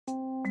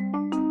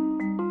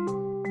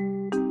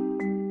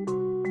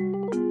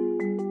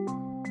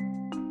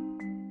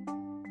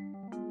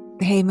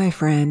Hey, my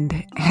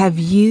friend, have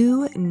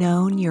you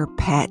known your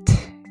pet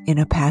in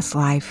a past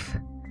life?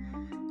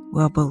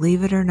 Well,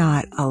 believe it or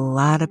not, a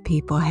lot of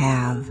people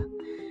have.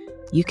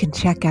 You can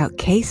check out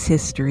case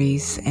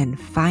histories and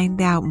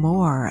find out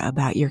more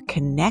about your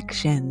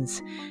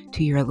connections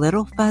to your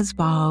little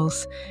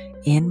fuzzballs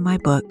in my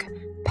book,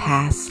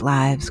 Past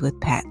Lives with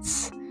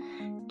Pets.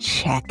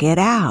 Check it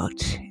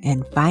out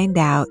and find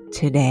out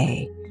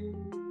today.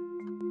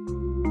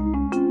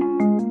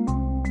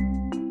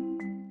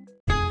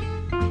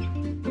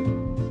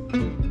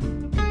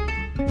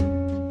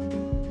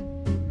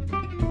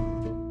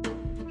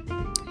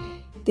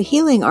 The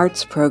Healing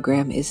Arts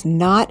program is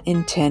not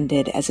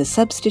intended as a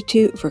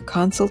substitute for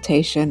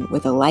consultation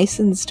with a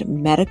licensed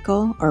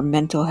medical or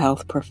mental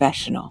health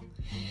professional.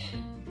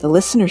 The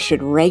listener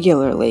should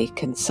regularly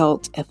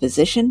consult a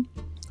physician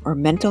or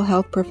mental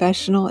health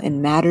professional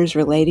in matters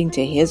relating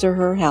to his or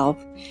her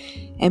health,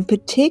 and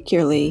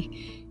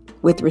particularly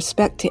with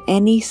respect to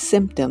any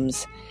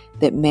symptoms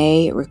that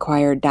may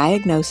require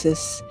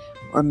diagnosis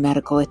or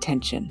medical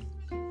attention.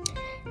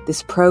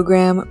 This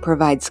program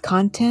provides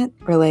content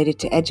related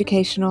to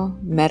educational,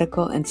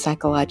 medical, and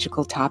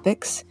psychological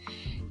topics.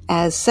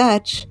 As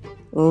such,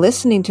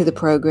 listening to the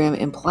program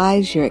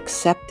implies your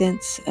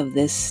acceptance of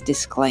this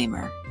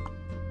disclaimer.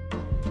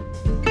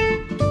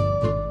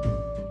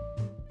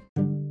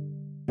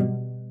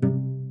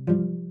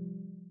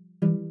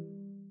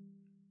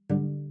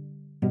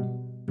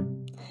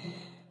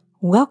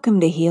 Welcome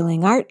to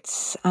Healing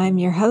Arts. I'm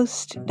your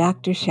host,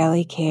 Dr.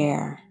 Shelley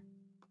Care.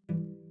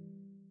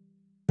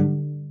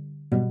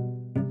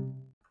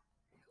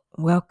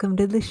 Welcome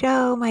to the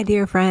show, my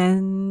dear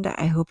friend.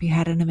 I hope you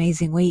had an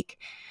amazing week.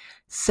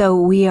 So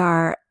we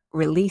are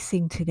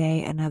releasing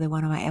today another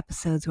one of my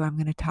episodes where I'm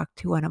going to talk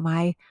to one of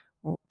my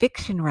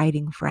fiction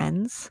writing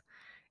friends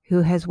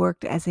who has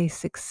worked as a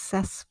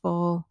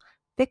successful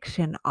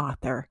fiction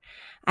author.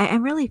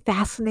 I'm really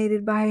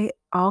fascinated by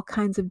all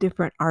kinds of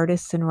different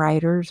artists and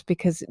writers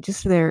because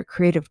just their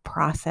creative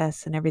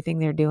process and everything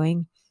they're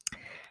doing.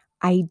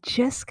 I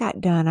just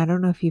got done. I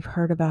don't know if you've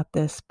heard about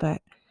this,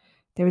 but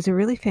there was a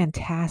really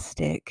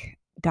fantastic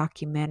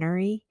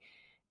documentary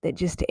that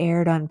just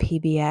aired on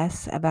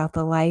PBS about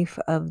the life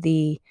of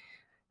the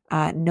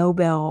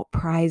Nobel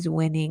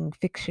Prize-winning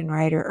fiction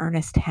writer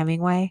Ernest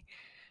Hemingway.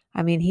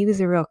 I mean, he was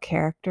a real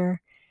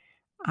character.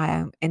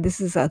 And this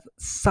is a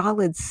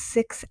solid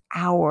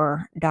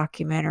 6-hour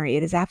documentary.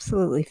 It is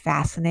absolutely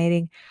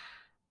fascinating.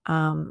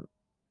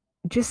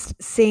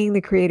 Just seeing the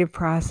creative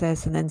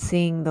process and then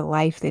seeing the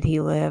life that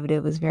he lived,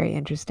 it was very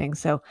interesting.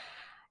 So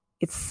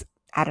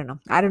I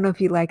don't know if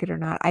you like it or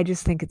not. I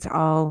just think it's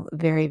all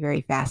very,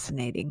 very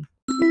fascinating.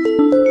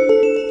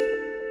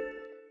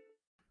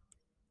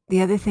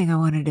 The other thing I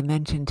wanted to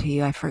mention to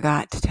you, I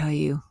forgot to tell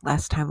you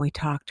last time we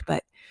talked,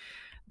 but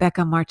back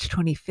on March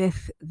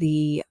 25th,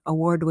 the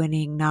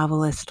award-winning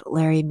novelist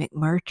Larry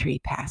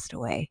McMurtry passed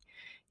away.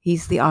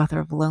 He's the author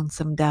of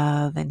Lonesome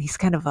Dove, and he's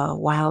kind of a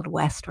Wild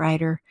West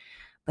writer,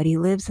 but he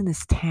lived in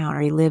this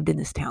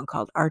town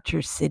called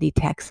Archer City,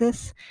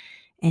 Texas.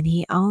 And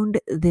he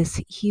owned this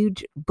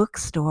huge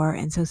bookstore.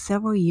 And so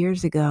several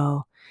years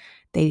ago,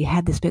 they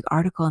had this big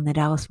article in the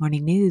Dallas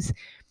Morning News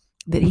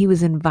that he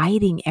was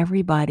inviting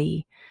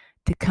everybody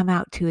to come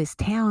out to his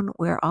town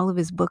where all of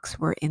his books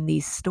were in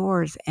these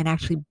stores and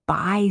actually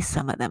buy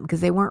some of them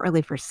because they weren't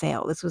really for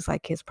sale. This was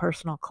like his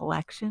personal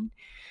collection.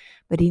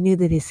 But he knew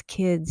that his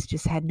kids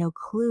just had no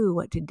clue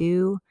what to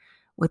do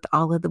with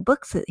all of the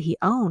books that he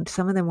owned.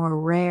 Some of them were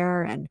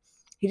rare and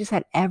he just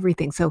had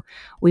everything. So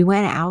we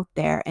went out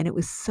there and it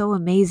was so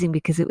amazing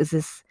because it was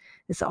this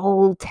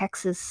old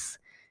Texas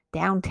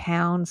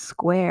downtown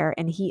square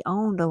and he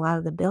owned a lot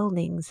of the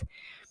buildings.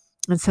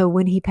 And so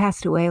when he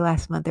passed away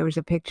last month, there was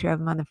a picture of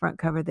him on the front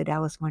cover of the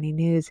Dallas Morning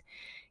News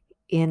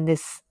in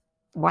this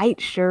white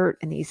shirt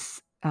and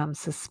these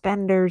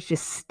suspenders,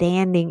 just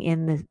standing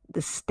in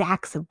the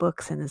stacks of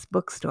books in this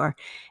bookstore.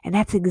 And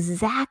that's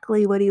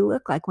exactly what he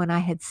looked like when I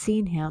had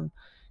seen him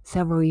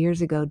several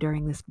years ago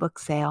during this book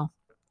sale.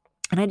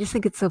 And I just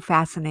think it's so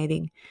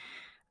fascinating,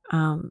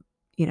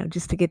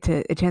 just to get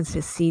a chance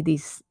to see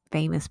these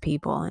famous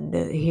people and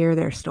to hear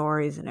their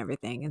stories and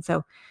everything. And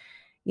so,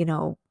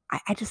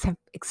 I just have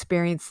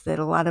experienced that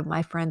a lot of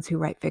my friends who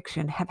write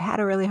fiction have had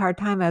a really hard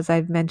time, as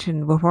I've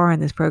mentioned before in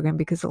this program,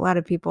 because a lot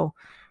of people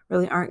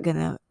really aren't going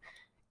to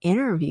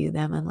interview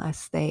them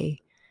unless they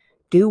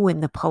do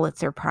win the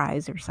Pulitzer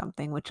Prize or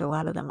something, which a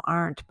lot of them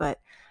aren't. But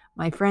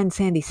my friend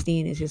Sandy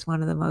Steen is just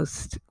one of the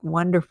most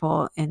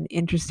wonderful and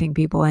interesting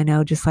people I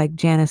know, just like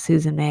Janice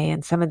Susan May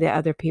and some of the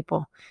other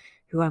people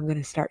who I'm going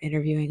to start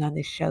interviewing on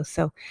this show.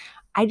 So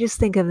I just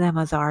think of them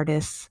as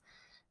artists,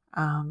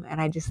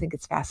 and I just think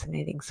it's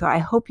fascinating. So I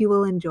hope you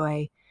will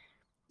enjoy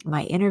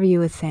my interview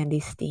with Sandy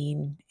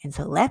Steen. And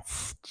so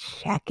let's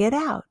check it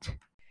out.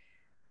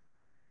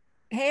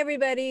 Hey,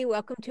 everybody,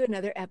 welcome to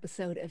another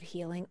episode of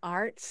Healing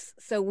Arts.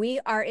 So, we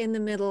are in the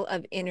middle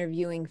of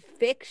interviewing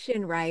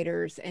fiction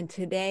writers, and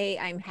today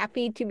I'm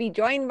happy to be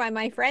joined by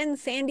my friend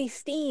Sandy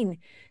Steen.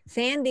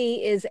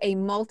 Sandy is a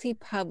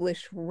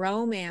multi-published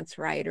romance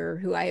writer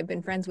who I have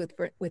been friends with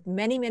for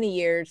many, many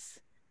years.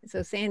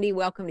 So, Sandy,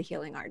 welcome to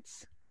Healing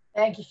Arts.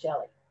 Thank you,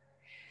 Shelley.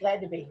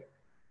 Glad to be here.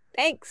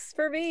 Thanks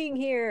for being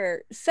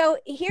here. So,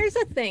 here's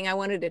a thing I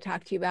wanted to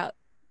talk to you about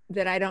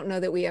that I don't know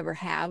that we ever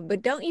have,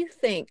 but don't you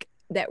think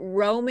that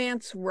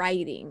romance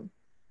writing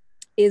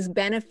is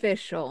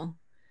beneficial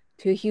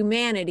to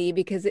humanity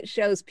because it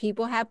shows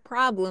people have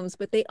problems,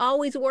 but they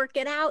always work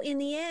it out in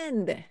the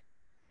end?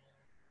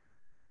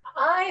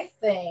 I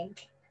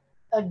think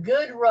a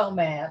good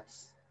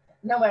romance,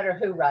 no matter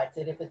who writes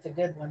it, if it's a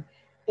good one,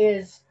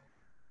 is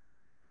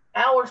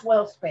hours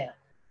well spent.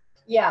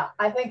 Yeah,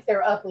 I think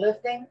they're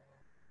uplifting.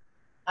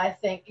 I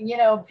think,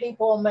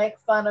 people make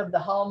fun of the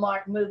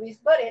Hallmark movies,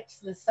 but it's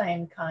the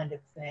same kind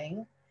of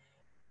thing.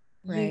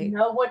 You Right.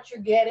 know what you're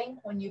getting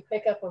when you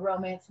pick up a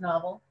romance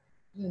novel.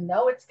 You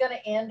know it's going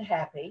to end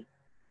happy.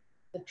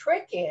 The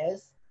trick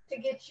is to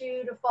get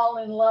you to fall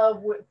in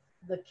love with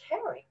the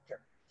character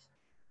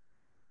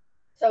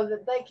so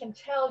that they can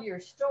tell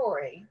your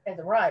story as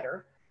a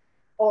writer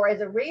or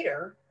as a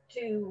reader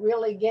to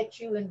really get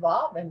you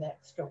involved in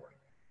that story.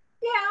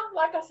 Yeah,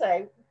 like I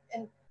say,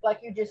 and like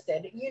you just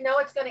said, you know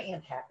it's going to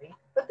end happy,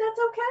 but that's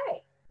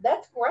okay.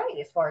 That's great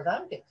as far as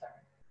I'm concerned.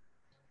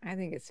 I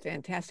think it's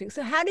fantastic.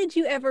 So, how did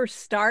you ever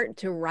start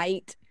to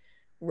write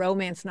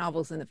romance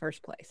novels in the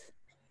first place?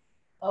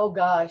 Oh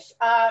gosh,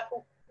 I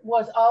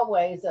was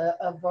always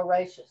a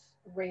voracious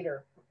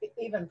reader,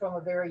 even from a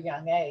very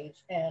young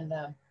age. And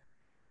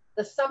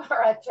the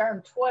summer I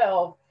turned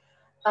 12,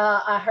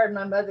 I heard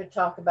my mother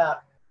talk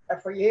about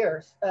for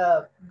years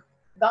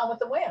Gone with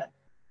the Wind.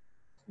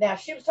 Now,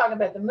 she was talking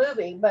about the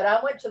movie, but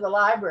I went to the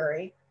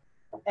library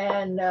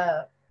and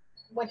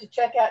went to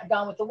check out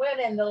Gone with the Wind,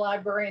 and the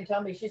librarian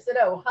told me, she said,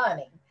 "Oh,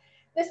 honey,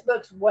 this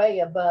book's way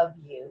above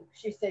you."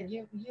 She said,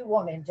 "You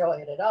won't enjoy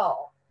it at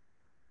all."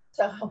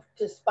 So,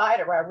 to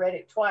spite her, I read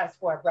it twice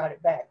before I brought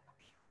it back.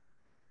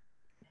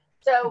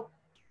 So,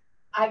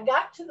 I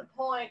got to the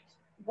point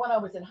when I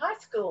was in high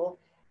school,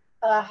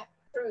 uh,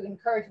 through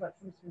encouragement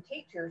from some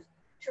teachers,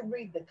 to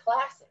read the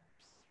classics.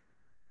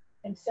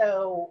 And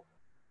so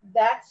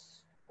that's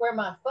where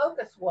my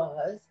focus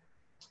was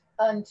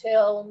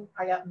until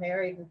I got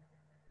married and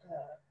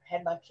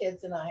had my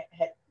kids, and I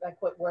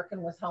quit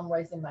working, was home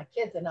raising my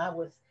kids, and there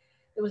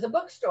was a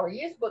bookstore,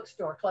 used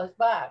bookstore close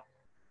by,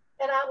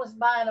 and I was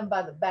buying them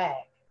by the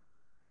bag.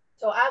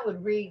 So I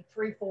would read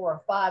 3, 4,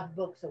 or 5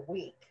 books a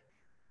week,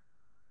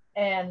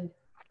 and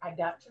I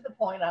got to the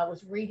point I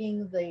was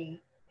reading the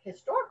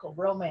historical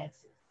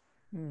romances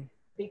Hmm.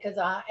 because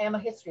I am a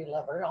history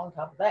lover on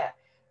top of that.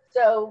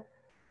 So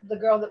the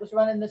girl that was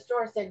running the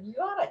store said, "You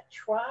ought to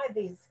try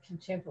these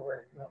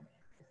contemporary romances.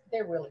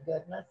 They're really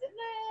good." And I said,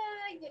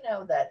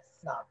 "Nah, that's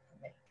not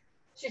for me."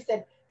 She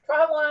said,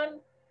 "Try one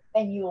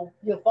and you'll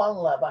fall in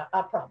love.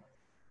 I promise."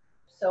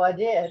 So I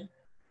did.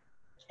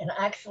 And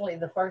actually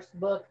the first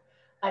book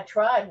I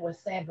tried was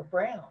Sandra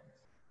Brown's,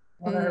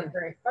 one of her Mm.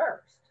 very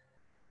first.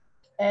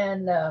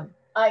 And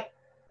I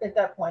at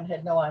that point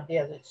had no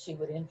idea that she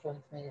would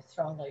influence me as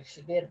strongly as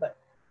she did, but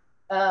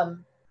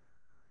um,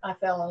 I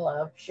fell in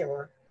love,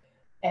 sure.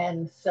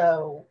 And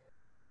so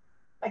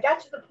I got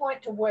to the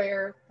point to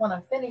where when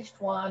I finished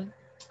one,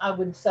 I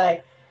would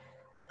say,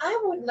 I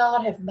would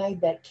not have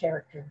made that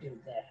character do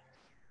that.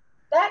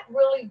 That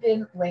really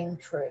didn't ring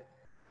true.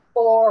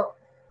 Or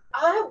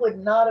I would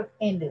not have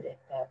ended it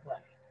that way.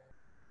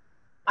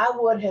 I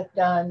would have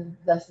done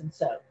thus and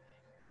so.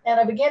 And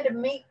I began to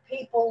meet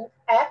people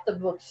at the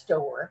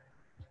bookstore,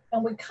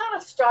 and we kind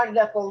of started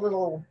up a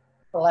little,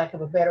 for lack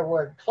of a better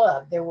word,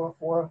 club. There were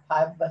 4 or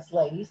 5 of us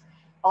ladies,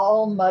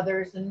 all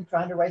mothers and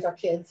trying to raise our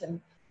kids and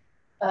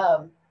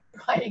um,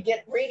 trying to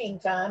get reading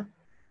time.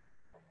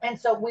 And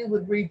so we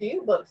would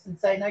review books and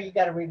say, "No, you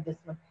got to read this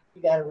one.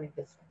 You got to read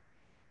this one."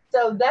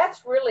 So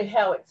that's really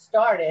how it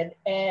started.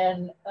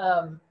 And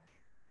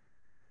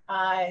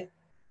I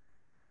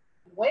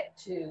went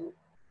to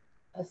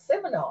a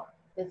seminar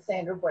that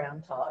Sandra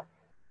Brown taught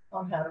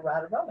on how to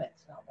write a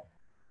romance novel,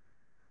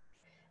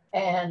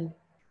 and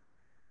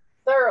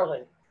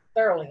thoroughly,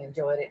 thoroughly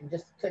enjoyed it and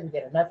just couldn't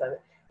get enough of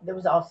it. There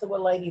was also a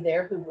lady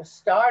there who was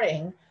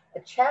starting a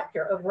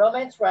chapter of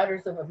Romance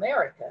Writers of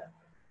America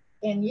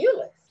in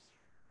Euless.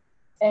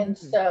 And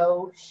Mm.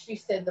 so she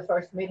said the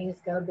first meeting is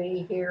going to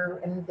be here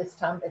and this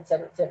time, et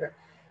cetera, et cetera.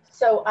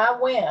 So I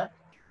went,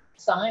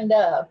 signed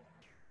up,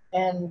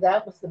 and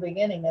that was the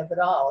beginning of it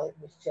all. It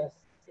was just,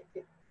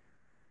 it,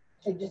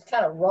 it just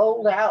kind of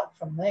rolled out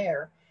from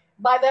there.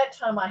 By that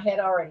time, I had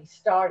already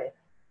started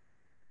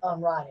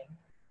on writing.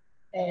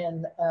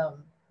 And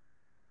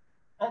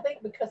I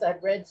think because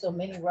I'd read so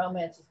many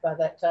romances by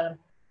that time,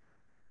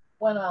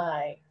 when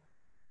I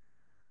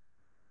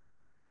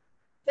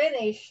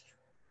finished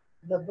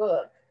the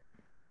book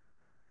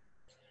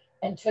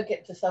and took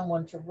it to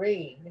someone to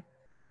read,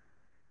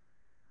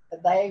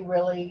 they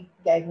really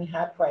gave me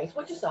high praise,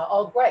 which is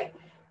all great.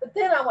 But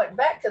then I went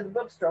back to the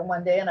bookstore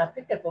one day and I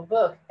picked up a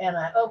book and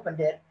I opened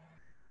it,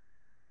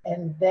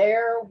 and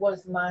there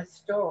was my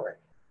story.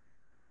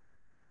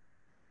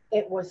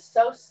 It was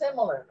so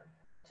similar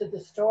to the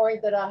story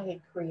that I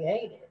had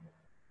created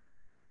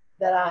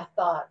that I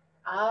thought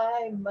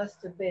I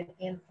must have been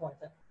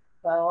influenced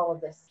by all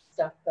of this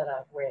stuff that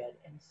I've read.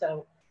 And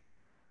so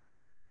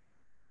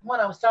when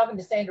I was talking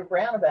to Sandra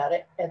Brown about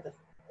it at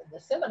the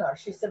seminar,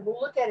 she said, well,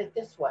 look at it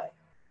this way.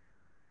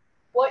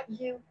 What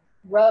you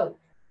wrote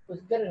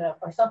was good enough,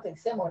 or something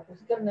similar was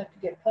good enough to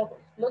get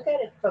published. Look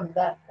at it from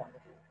that point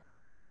of view,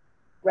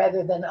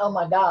 rather than, oh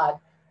my God,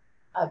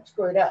 I've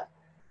screwed up.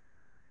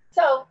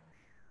 So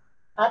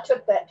I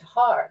took that to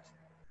heart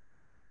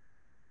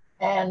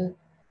and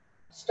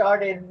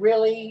started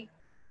really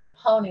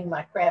honing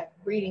my craft,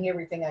 reading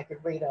everything I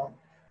could read on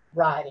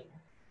writing.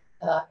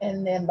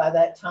 And then by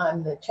that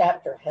time, the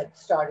chapter had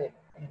started.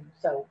 And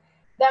so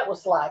that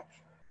was like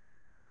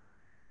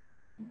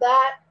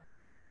that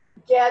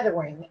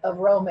gathering of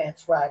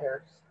romance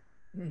writers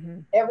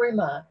every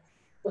month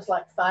was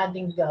like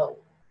finding gold.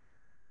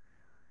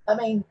 I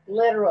mean,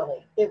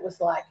 literally, it was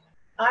like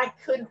I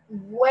couldn't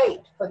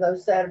wait for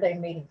those Saturday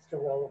meetings to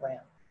roll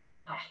around.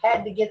 I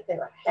had to get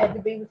there. I had to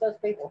be with those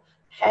people.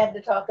 I had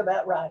to talk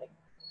about writing.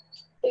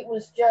 It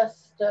was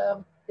just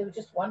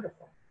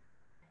wonderful.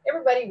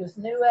 Everybody was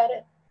new at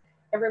it.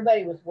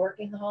 Everybody was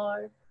working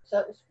hard. So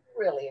it was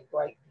really a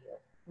great deal.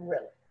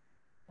 Really,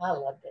 I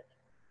loved it.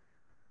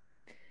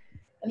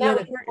 And that Yeah,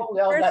 was the before we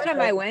all first got time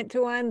I crazy. went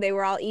to one, they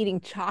were all eating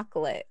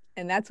chocolate,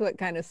 and that's what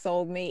kind of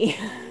sold me.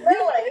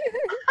 Really?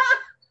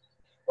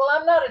 Well,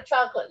 I'm not a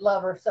chocolate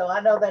lover, so I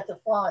know that's a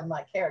flaw in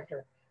my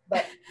character.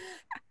 But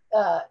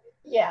uh,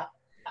 yeah,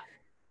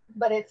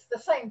 but it's the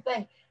same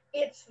thing.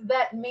 It's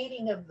that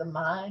meeting of the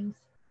minds,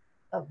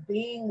 of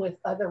being with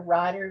other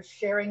writers,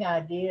 sharing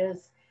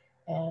ideas.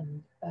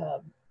 And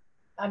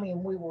I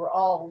mean, we were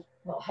all,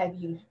 well, have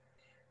you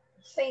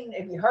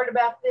heard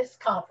about this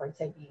conference?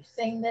 Have you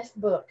seen this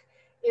book?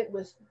 It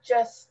was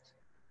just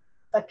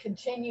a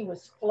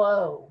continuous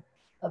flow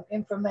of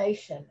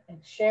information and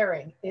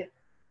sharing.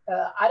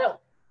 I don't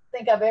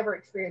think I've ever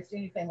experienced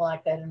anything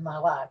like that in my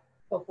life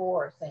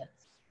before or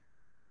since.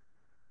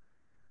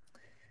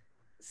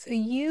 So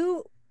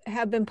you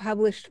have been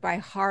published by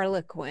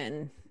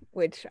Harlequin,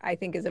 which I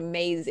think is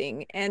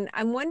amazing. And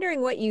I'm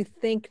wondering what you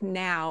think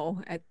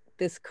now at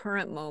this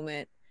current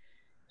moment,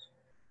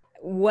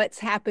 what's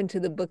happened to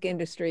the book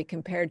industry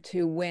compared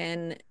to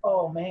when,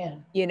 Oh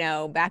man.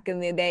 back in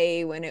the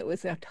day when it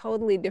was a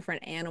totally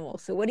different animal.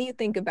 So what do you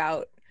think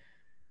about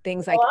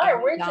things Well, like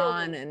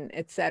Amazon and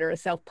et cetera,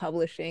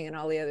 self-publishing and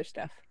all the other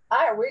stuff?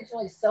 I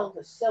originally sold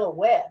a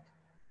silhouette,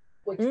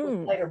 which was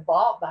Mm. later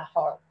bought by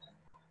Harlequin.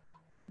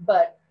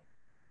 But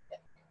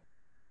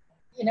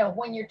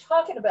when you're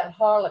talking about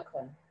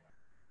Harlequin,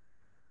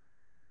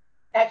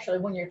 actually,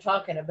 when you're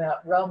talking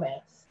about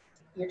romance,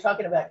 you're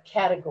talking about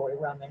category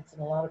romance,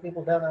 and a lot of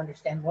people don't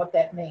understand what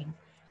that means.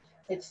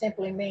 It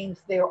simply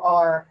means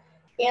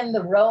in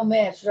the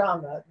romance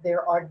genre,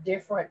 there are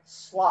different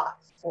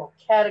slots or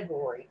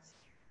categories.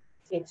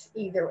 It's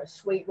either a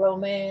sweet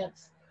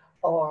romance,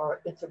 or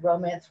it's a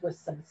romance with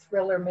some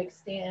thriller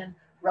mixed in,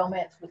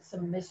 romance with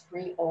some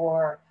mystery,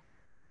 or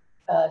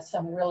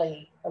some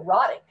really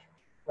erotic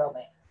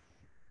romance.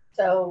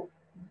 So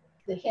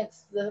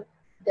hence the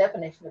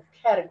definition of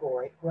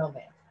category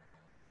romance.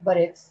 But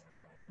it's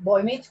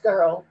boy meets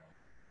girl,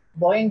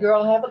 boy and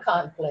girl have a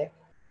conflict,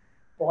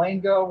 boy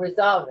and girl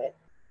resolve it,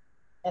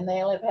 and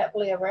they live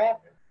happily ever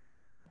after.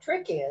 The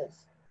trick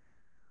is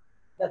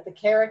that the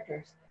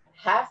characters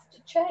have to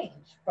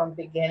change from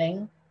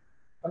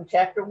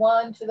chapter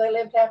one to they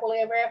lived happily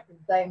ever after.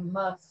 They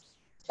must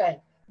change.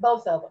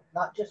 Both of them,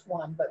 not just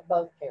one, but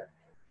both characters.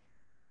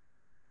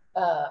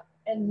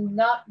 And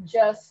not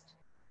just,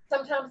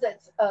 sometimes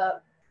it's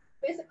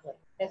physically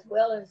as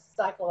well as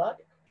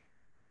psychologically.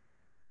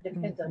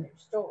 Depends on your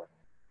story.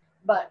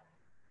 But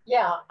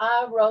yeah,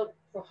 I wrote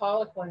for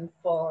Harlequin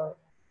for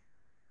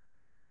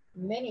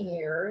many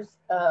years.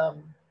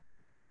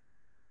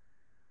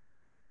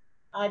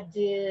 I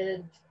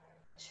did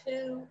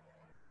two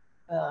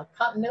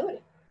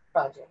continuity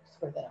projects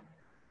for them,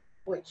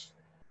 which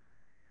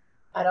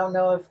I don't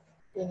know if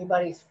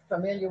anybody's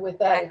familiar with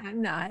that.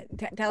 I'm not.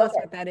 Tell us Okay.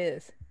 what that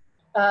is.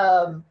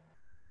 Um,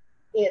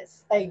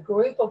 it's a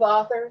group of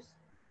authors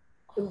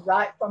who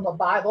write from a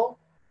Bible.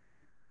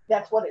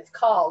 That's what it's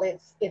called.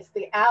 It's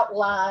the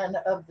outline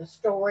of the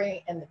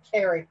story and the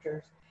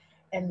characters,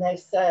 and they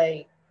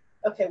say,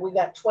 okay, we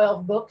got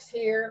 12 books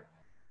here.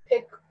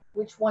 Pick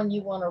which one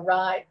you want to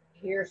write.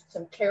 Here's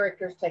some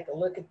characters. Take a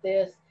look at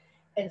this.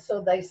 And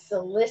so they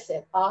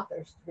solicit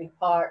authors to be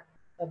part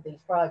of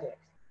these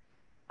projects.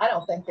 I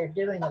don't think they're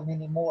doing them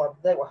anymore.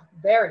 They were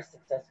very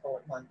successful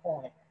at one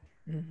point.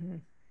 Mm-hmm.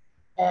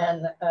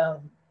 And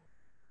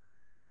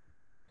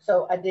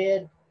so I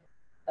did,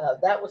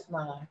 that was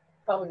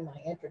probably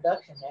my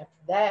introduction. After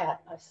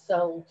that, I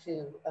sold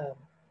to,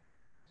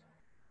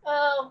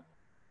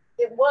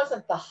 it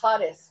wasn't the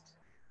hottest,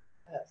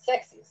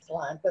 sexiest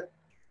line, but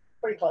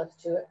pretty close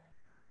to it.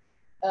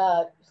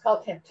 It's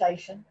called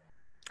Temptation.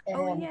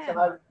 Oh And so,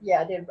 yeah.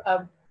 yeah, I did. I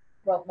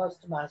wrote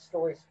most of my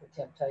stories for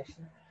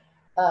Temptation.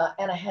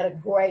 And I had a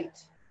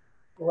great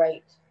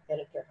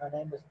editor. Her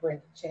name was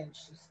Brenda Chin.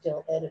 She's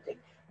still editing,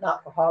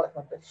 not for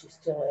Harlequin, but she's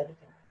still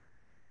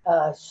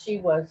editing. She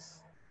was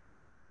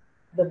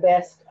the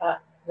best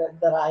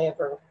that I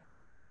ever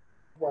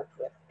worked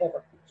with,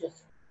 ever.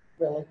 Just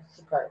really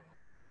superb.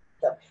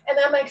 So, and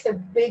that makes a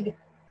big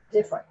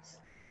difference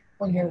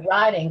when Yeah. you're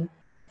writing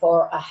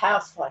for a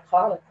house like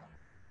Harlequin.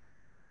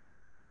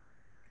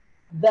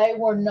 They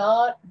were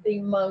not the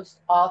most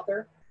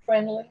author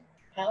friendly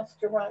house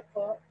to write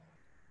for.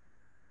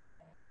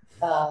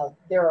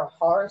 There are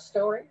horror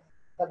stories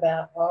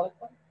about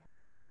Harlequin,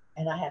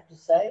 and I have to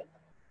say,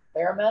 a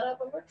fair amount of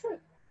them are true.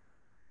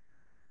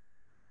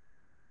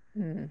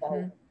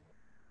 So,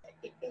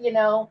 Hmm. you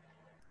know,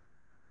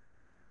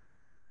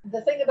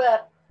 the thing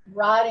about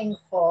writing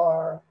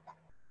for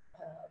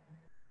um,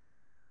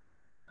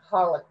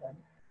 Harlequin,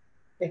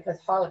 because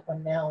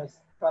Harlequin now is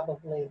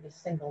probably the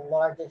single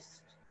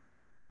largest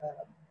um,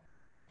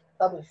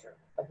 publisher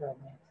of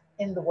romance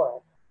in the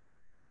world.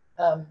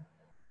 Um,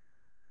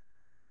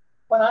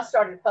 when I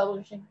started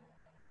publishing,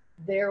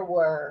 there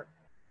were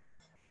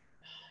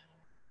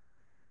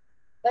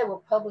they were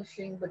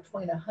publishing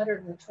between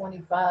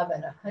 125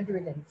 and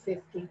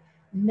 150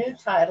 new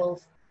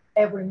titles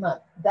every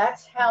month.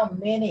 That's how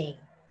many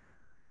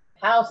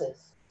houses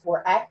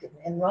were active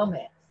in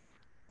romance.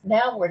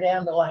 Now we're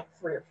down to like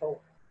three or four.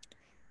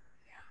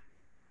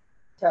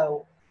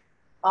 So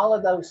all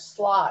of those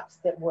slots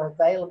that were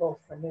available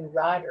for new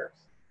writers,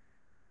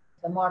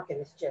 the market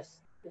is just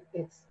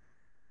it's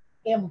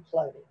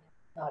imploded,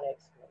 not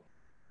exploded.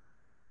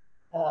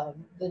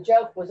 The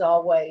joke was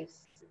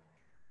always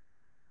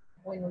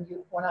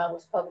when I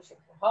was publishing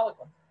for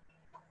Harlequin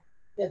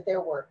that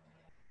there were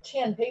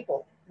 10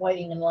 people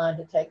waiting in line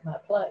to take my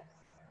place.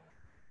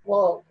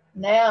 Well,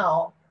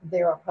 now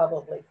there are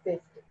probably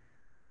 50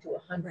 to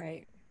 100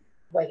 Right.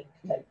 waiting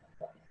to take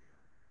my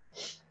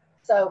place.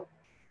 So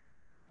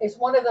it's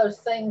one of those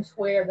things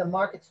where the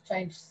market's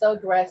changed so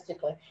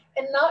drastically,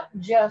 and not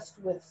just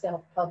with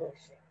self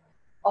publishing,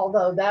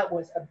 although that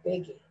was a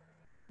biggie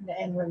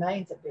and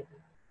remains a biggie.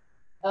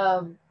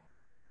 Um,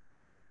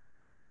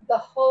 the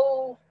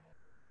whole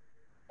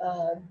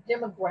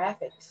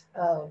demographics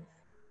of,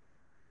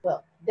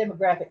 well,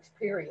 demographics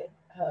period.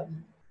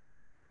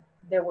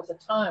 There was a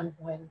time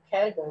when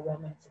category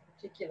romance in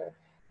particular,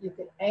 you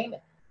could aim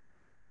it,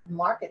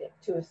 market it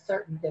to a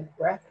certain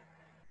demographic.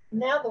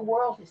 Now the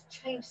world has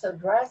changed so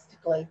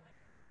drastically,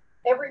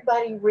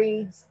 everybody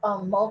reads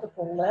on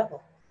multiple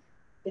levels.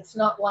 It's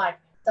not like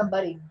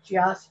somebody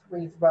just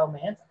reads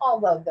romance,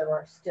 although there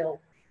are still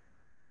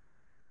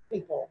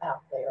people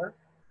out there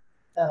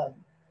um,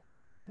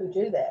 who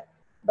do that.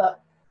 But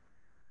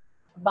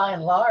by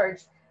and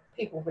large,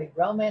 people read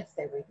romance,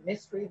 they read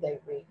mystery, they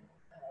read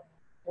uh,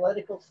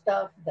 political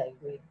stuff, they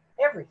read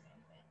everything.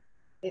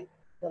 It,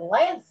 the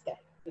landscape,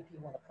 if you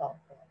want to call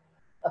it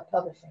that, of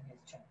publishing has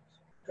changed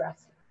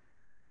drastically.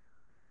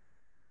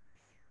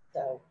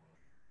 So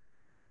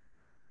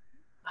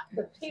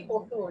the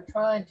people who are Absolutely.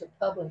 trying to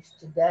publish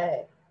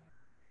today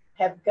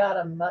have got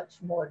a much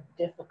more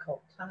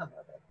difficult time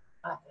of it,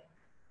 I think,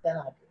 than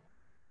I did.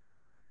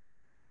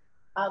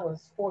 I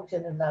was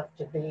fortunate enough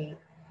to be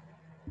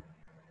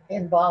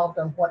involved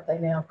in what they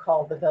now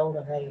call the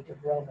golden age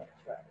of romance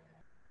writing.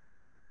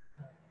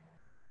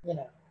 You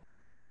know,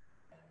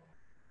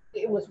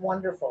 it was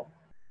wonderful.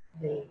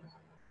 The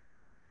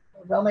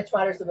Romance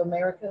Writers of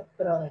America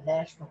put on a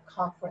national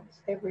conference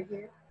every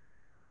year.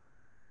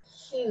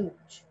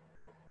 Huge.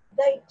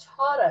 They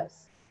taught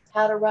us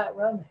how to write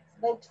romance.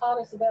 They taught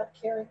us about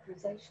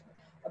characterization,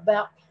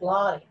 about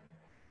plotting.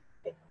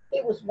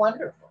 It was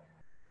wonderful.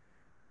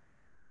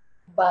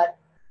 But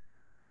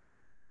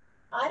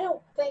I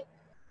don't think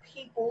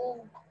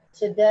people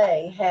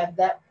today have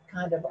that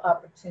kind of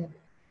opportunity.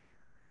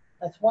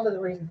 That's one of the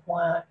reasons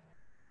why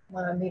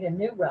when I meet a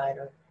new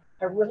writer,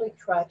 I really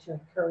try to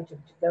encourage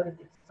them to go to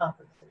these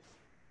conferences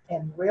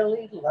and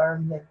really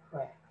learn their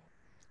craft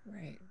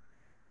Right.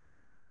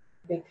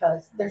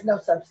 because there's no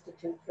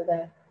substitute for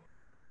that.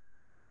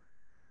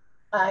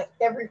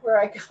 Everywhere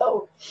I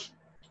go,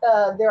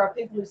 there are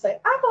people who say,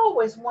 I've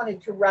always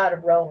wanted to write a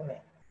romance.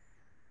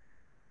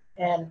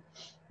 And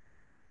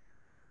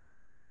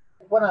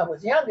when I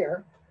was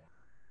younger,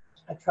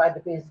 I tried to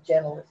be as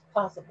gentle as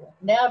possible.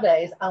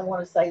 Nowadays, I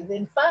want to say,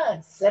 then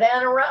fine, sit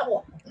down and write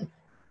one.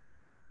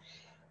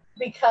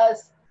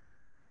 Because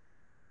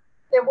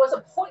there was a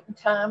point in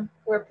time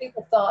where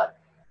people thought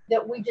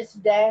that we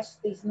just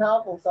dashed these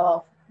novels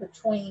off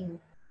between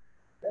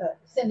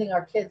sending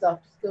our kids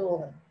off to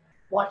school and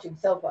watching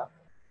soap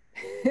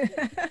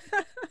opera.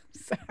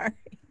 Sorry.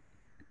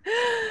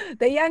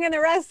 The Young and the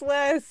Yeah,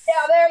 Restless.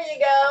 there you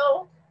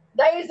go.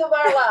 Days of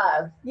our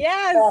lives.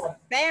 Yes. Uh,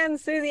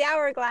 Fans through the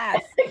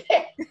hourglass.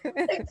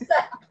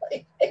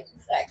 exactly,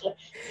 exactly.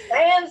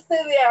 Stands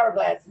through the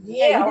hourglass.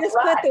 Yeah, you Yeah, just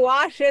put right. the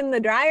wash in the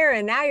dryer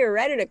and now you're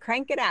ready to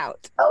crank it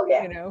out, Oh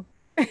yeah. you know.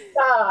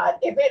 God,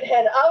 if it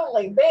had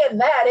only been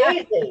that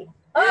easy.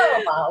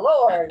 Oh my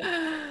Lord.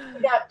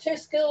 You got two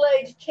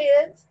school-age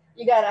kids,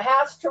 you got a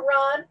house to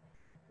run,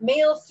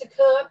 meals to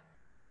cook,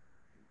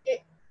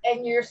 it,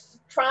 and you're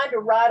trying to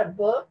write a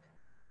book.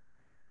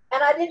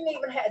 And I didn't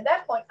even have, at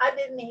that point, I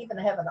didn't even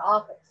have an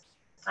office.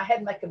 I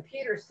had my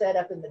computer set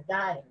up in the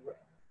dining room.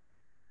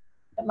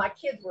 And my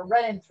kids were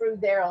running through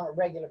there on a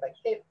regular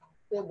basis.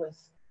 It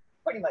was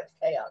pretty much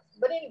chaos.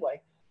 But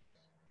anyway,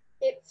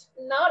 it's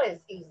not as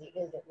easy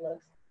as it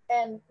looks.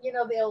 And you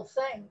know the old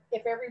saying,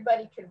 if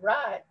everybody could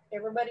write,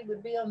 everybody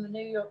would be on the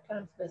New York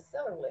Times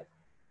bestseller list.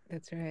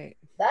 That's right.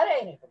 That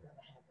ain't ever going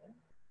to happen.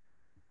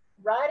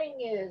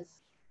 Writing is,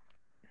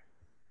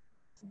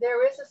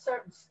 there is a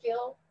certain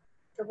skill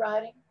to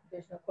writing.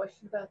 There's no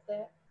question about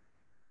that.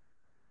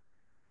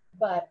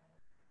 But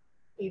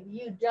if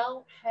you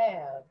don't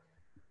have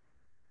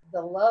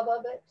the love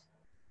of it,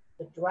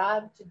 the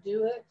drive to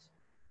do it,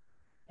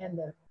 and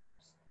the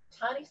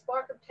tiny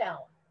spark of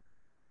talent,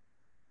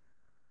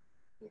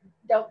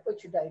 don't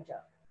quit your day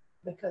job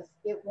because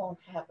it won't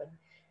happen.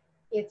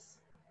 It's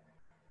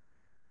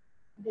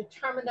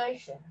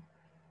determination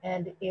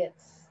and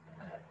it's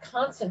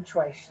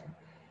concentration.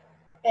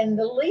 And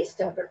the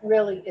least of it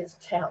really is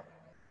talent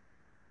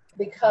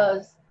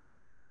because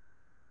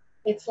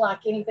it's like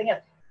anything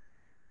else.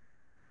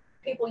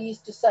 People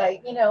used to say,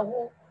 you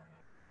know,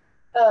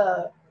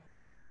 well,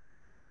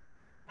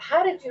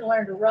 how did you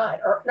learn to write?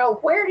 Or no,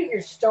 where do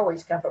your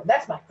stories come from?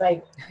 That's my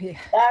favorite. Yeah.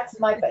 That's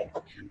my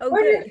favorite. Oh,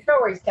 Where do good. your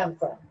stories come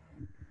from?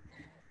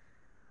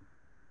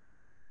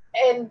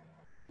 And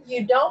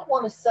you don't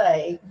want to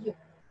say you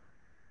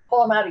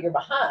pull them out of your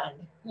behind,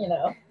 you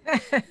know.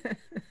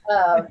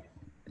 Uh,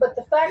 but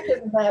the fact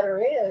of the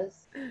matter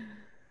is,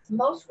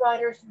 most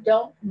writers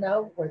don't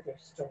know where their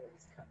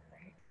stories come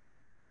from.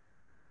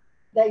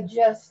 They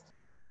just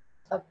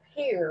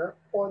appear,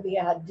 or the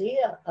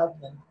idea of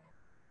them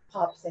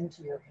pops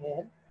into your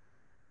head.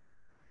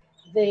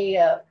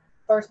 The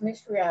first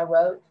mystery I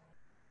wrote,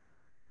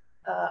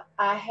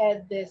 I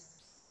had this,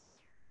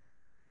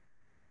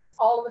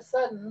 all of a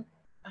sudden,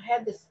 I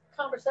had this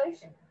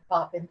conversation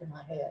pop into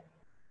my head.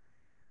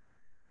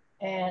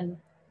 And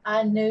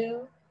I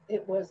knew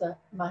it was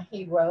my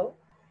hero,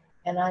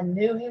 and I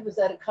knew he was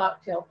at a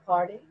cocktail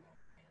party.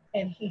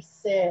 And he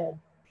said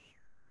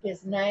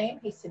his name.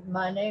 He said,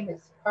 "My name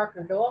is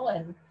Parker Doyle,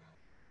 and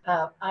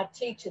I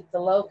teach at the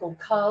local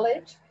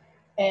college,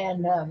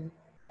 and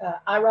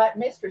I write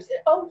mysteries."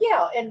 Oh,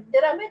 yeah, and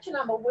did I mention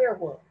I'm a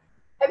werewolf?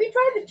 Have you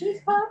tried the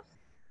cheese puffs?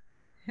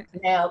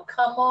 Now,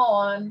 come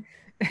on.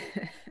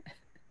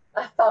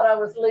 I thought I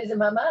was losing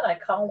my mind. I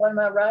called one of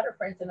my writer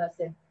friends and I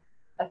said,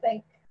 "I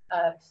think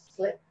I've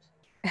slipped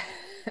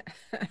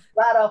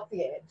right off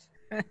the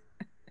edge."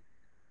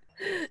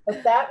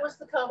 But that was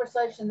the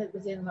conversation that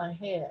was in my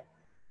head.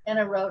 And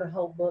I wrote a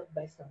whole book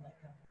based on that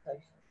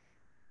conversation.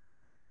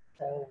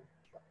 So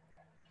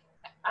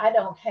I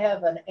don't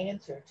have an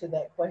answer to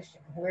that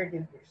question. Where do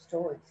your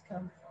stories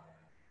come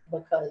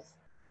from? Because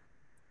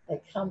they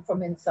come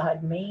from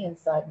inside me,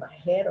 inside my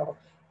head, or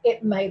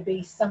it may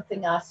be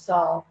something I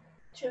saw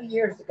 2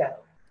 years ago.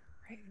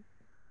 Right.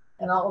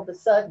 And all of a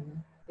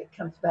sudden it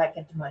comes back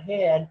into my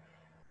head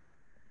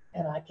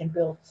and I can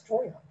build a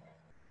story on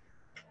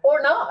that.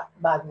 Or not,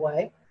 by the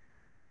way.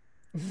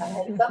 I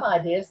had some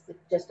ideas that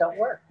just don't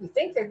work. You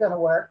think they're going to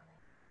work.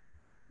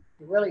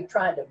 You're really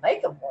trying to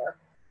make them work.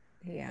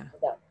 Yeah.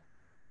 But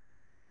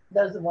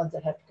those are the ones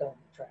that have to go in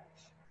the trash.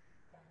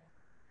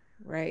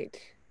 Right.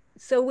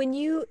 So when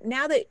you,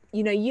 now that,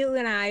 you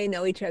and I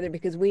know each other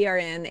because we are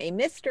in a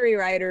mystery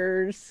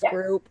writers Yeah.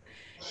 group.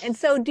 And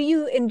so do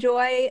you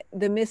enjoy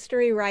the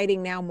mystery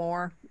writing now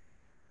more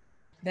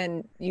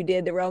than you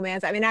did the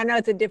romance? I mean, I know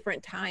it's a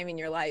different time in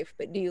your life,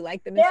 but do you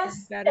like the mystery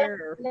Yes and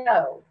better? Or?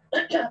 no.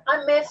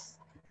 I miss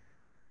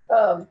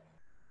um,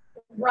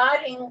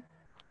 writing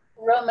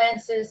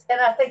romances,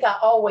 and I think I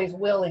always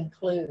will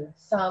include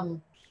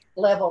some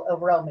level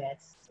of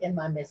romance in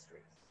my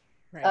mysteries.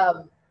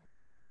 Right.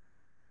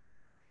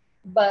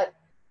 But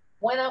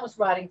when I was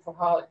writing for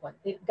Harlequin,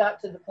 it got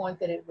to the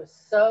point that it was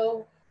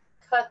so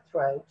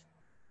cutthroat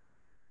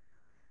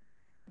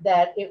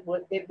that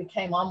it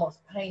became almost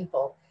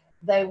painful.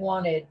 They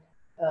wanted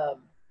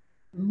um,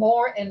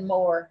 more and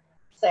more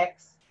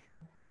sex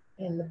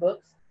in the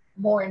books,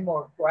 more and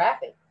more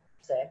graphic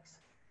sex,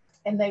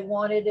 and they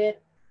wanted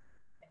it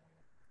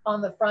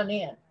on the front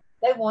end.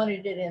 They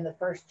wanted it in the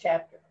first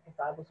chapter if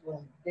I was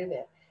willing to do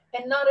that.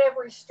 And not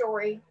every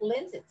story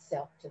lends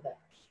itself to that.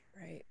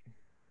 Right.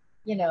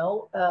 You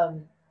know,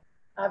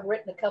 I've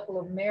written a couple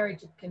of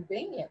marriage of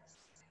convenience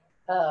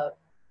uh,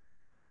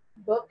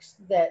 books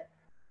that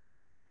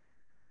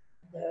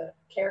the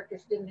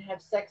characters didn't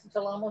have sex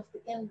until almost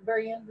the end,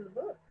 very end of the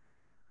book.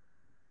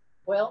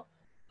 Well,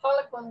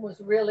 Harlequin was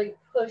really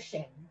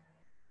pushing.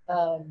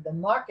 The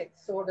market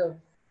sort of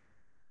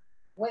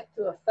went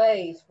through a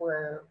phase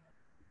where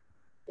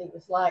it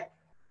was like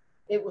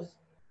it was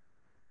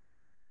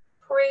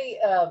pre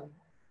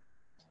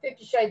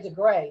 50 Shades of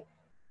Grey,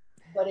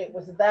 but it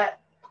was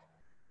that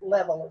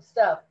level of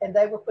stuff. And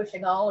they were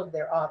pushing all of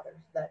their authors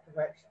that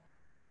direction.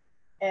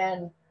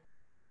 And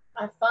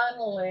I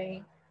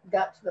finally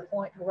got to the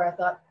point where I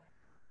thought,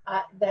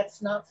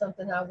 that's not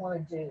something I want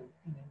to do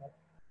anymore.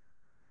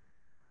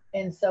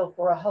 And so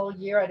for a whole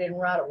year, I didn't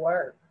write a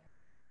word.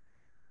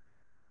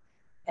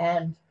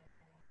 And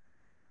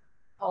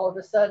all of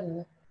a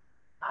sudden,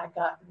 I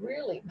got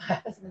really, my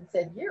husband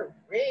said, "You're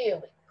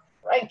really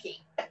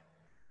cranky."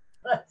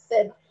 I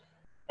said,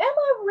 "Am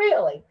I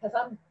really?" Because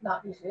I'm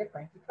not usually a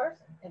cranky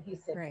person. And he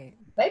said, Right.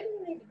 "Maybe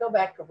you need to go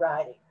back to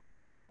writing."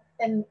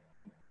 And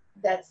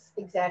that's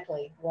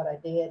exactly what I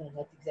did. And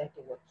that's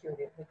exactly what cured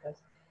it. Because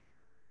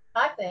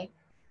I think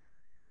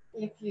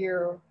if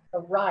you're a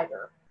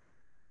writer,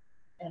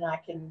 and I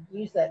can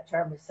use that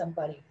term as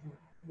somebody who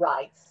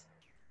writes,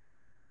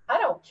 I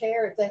don't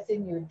care if that's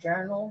in your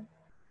journal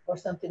or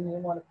something you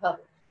want to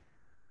publish.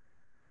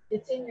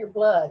 It's in your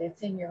blood,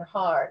 it's in your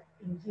heart,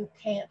 and you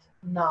can't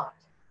not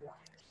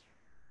write.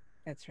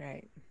 That's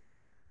right.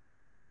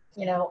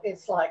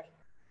 It's like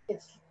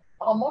it's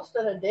almost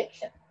an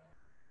addiction,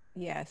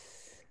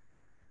 Yes.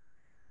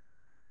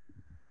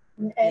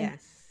 and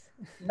Yes.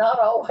 not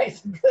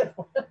always a good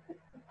one,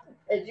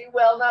 as you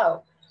well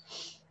know,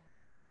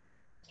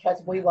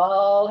 because we've No.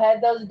 all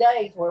had those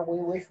days where we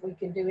wish we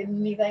could do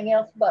anything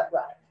else but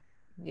write.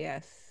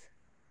 Yes.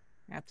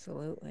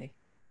 Absolutely.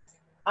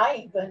 I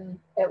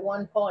even at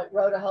one point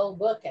wrote a whole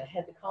book and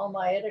had to call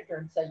my editor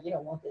and say, "You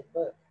don't want this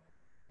book.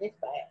 It's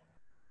bad.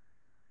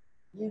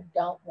 You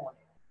don't want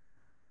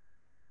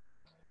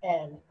it."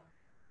 And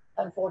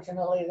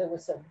unfortunately, there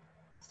was some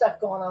stuff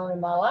going on in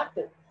my life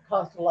that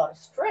caused a lot of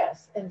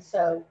stress. And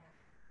so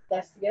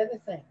that's the other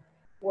thing.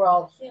 We're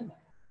all human.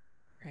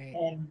 Right.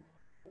 And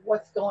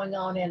what's going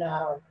on in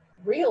our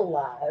real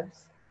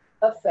lives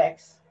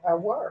affects our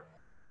work.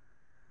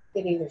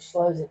 It either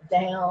slows it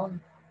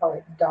down or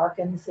it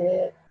darkens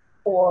it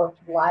or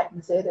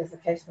lightens it, as the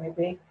case may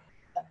be.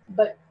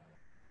 But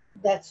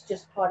that's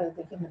just part of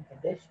the human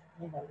condition.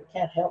 We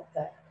can't help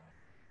that.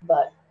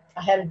 But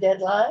I had a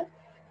deadline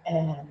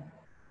and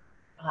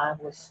I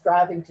was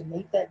striving to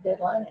meet that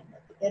deadline. And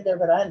at the end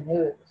of it, I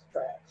knew it was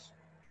trash.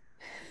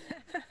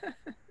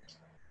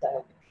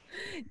 So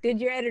Did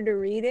your editor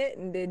read it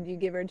and did you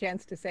give her a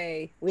chance to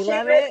say, we she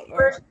love read it? the Or,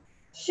 first.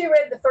 She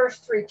read the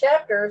first three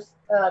chapters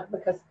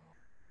because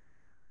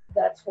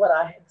that's what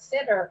I had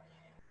sent her,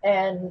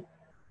 and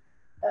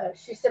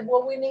she said,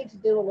 "Well, we need to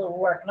do a little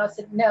work." And I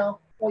said, "No,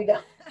 we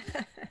don't.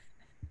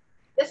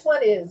 This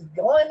one is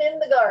going in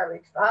the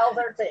garbage, file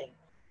 13."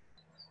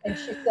 And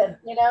she said,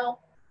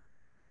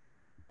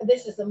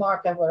 this is the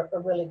mark of a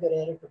really good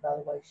editor, by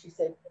the way. She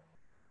said,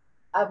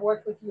 "I've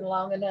worked with you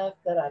long enough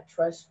that I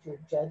trust your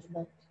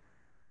judgment.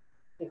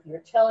 If you're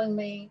telling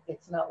me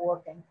it's not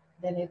working,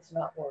 then it's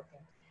not working.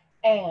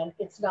 And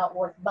it's not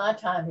worth my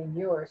time and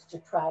yours to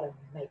try to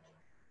make it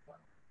work."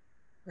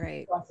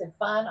 right. So I said,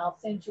 "Fine, I'll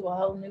send you a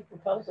whole new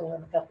proposal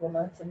in a couple of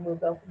months and we'll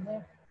go from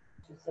there."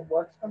 She said,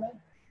 "Works for me."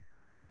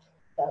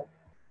 So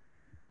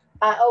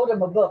I owed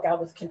him a book. I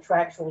was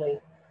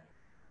contractually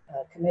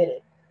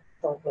committed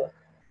for a book.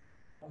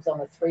 I was on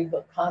a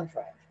 3-book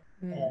contract.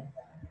 And, Mm.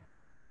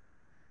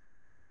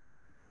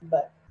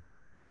 but,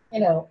 you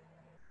know,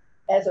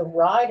 as a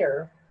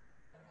writer,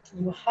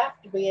 you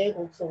have to be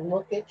able to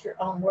look at your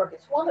own work.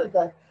 It's one of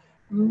the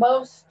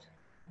most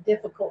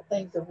difficult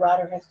things a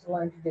writer has to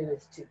learn to do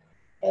is to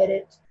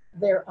edit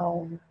their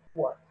own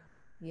work.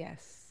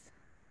 Yes.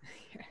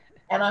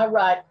 And I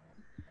write,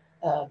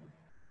 um,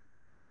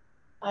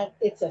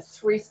 it's a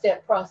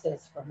 3-step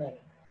process for me.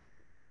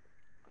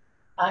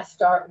 I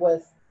start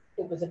with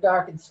 "It was a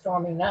dark and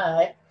stormy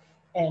night"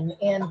 and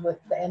end with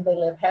 "And they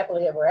live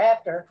happily ever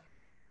after."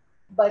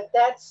 But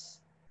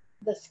that's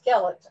the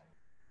skeleton.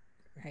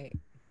 Right.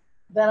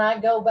 Then I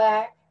go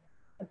back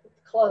and put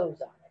the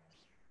clothes on it,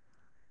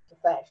 the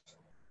fashion.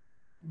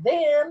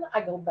 Then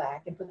I go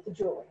back and put the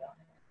jewelry on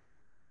it.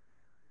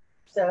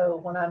 So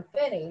when I'm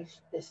finished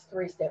this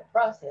 3-step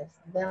process,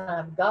 then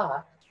I've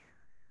got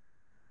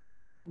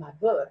my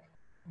book.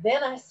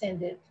 Then I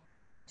send it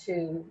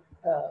to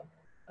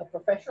a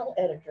professional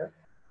editor,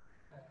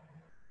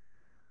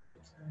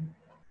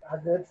 our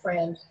good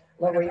friend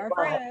One of Loree our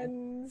Bryant.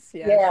 friends.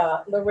 Yes.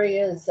 Yeah, Loree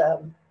is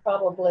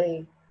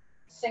probably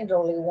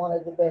singularly one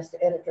of the best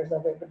editors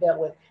I've ever dealt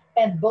with,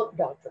 and book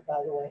doctor,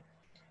 by the way.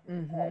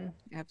 Mm-hmm.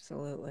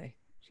 Absolutely.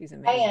 She's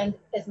And amazing.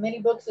 as many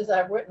books as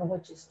I've written,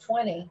 which is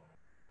 20,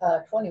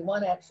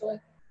 21 actually,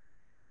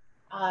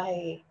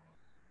 I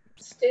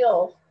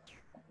still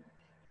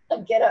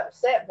get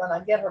upset when I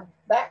get her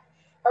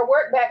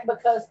work back,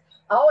 because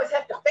I always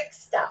have to fix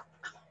stuff.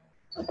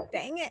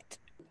 Dang it.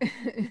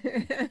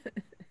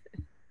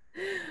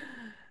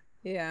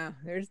 Yeah,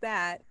 there's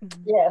that.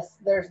 Yes,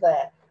 there's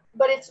that.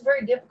 But it's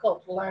very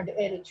difficult to learn to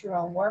edit your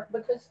own work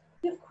because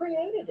you've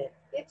created it.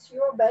 It's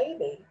your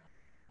baby.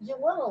 You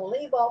want to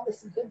leave all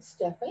this good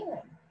stuff in,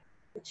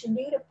 but you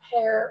need a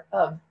pair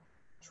of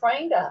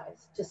trained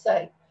eyes to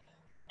say,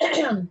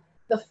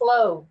 the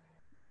flow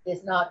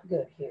is not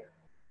good here.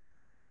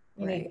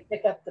 You need to Right.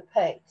 pick up the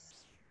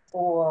pace.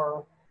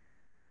 Or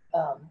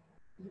um,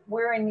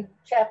 we're in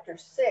chapter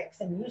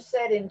 6, and you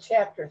said in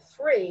chapter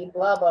 3,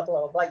 blah, blah,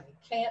 blah, blah. You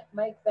can't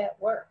make that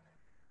work.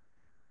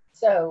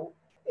 So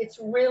it's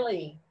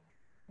really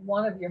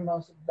one of your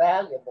most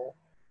valuable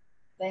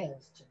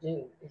things to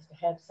do is to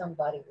have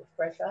somebody with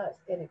fresh eyes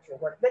edit your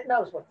work that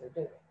knows what they're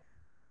doing.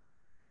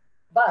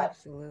 But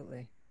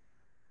Absolutely.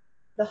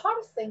 the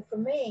hardest thing for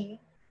me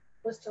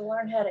was to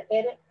learn how to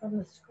edit from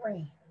the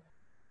screen.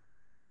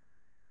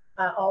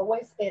 I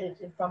always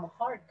edited from a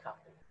hard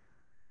copy.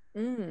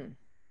 Mm.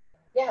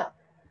 Yeah.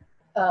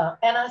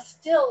 And I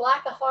still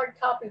like a hard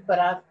copy, but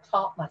I've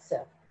taught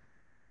myself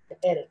to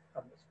edit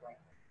from the screen.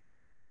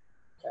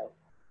 So,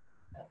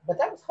 but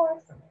that was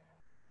hard for me.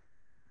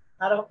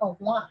 I don't know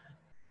why,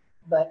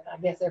 but I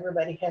guess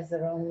everybody has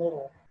their own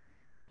little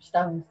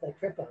stones they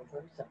trip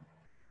over. So,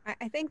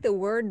 I think the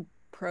Word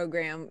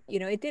program,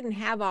 it didn't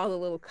have all the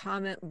little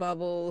comment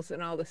bubbles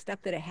and all the stuff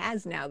that it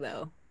has now,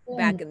 though, mm,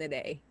 back in the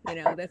day.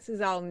 This is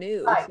all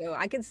new. right. So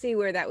I could see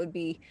where that would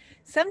be.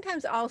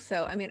 Sometimes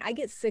also, I mean, I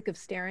get sick of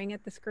staring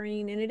at the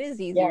screen and it is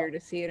Yeah. easier to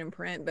see it in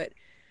print, but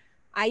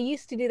I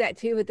used to do that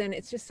too, but then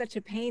it's just such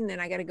a pain. Then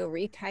I got to go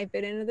retype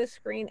it into the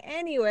screen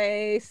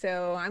anyway.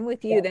 So I'm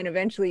with you. Yeah. Then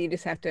eventually you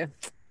just have to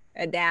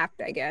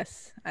adapt, I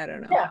guess. I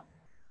don't know. Yeah.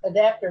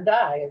 Adapt or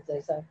die, as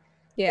they say. But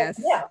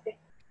Yes. yeah,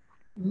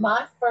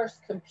 my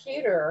first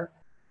computer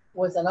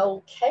was an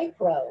old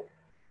K-Pro,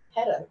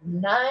 had a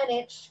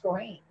 9-inch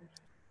screen.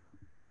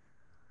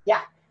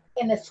 Yeah.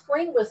 And the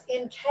screen was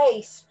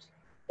encased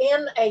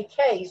in a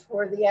case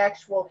where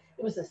it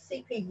was a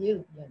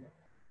CPU unit.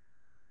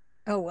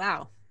 Oh,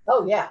 wow.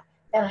 Oh, yeah.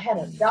 And I had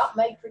a dot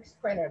matrix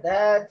printer.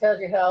 That tells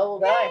you how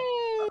old I am.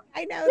 Yay!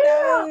 I know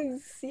Yeah.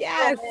 those. Oh,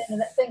 Yes. man.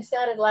 And that thing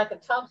sounded like a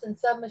Thompson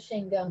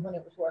submachine gun when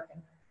it was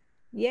working.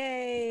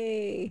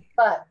 Yay.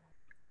 But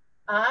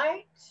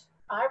I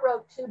I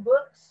wrote 2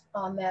 books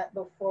on that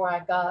before I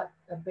got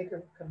a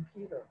bigger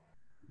computer.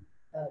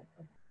 Uh,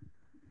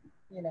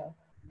 you know,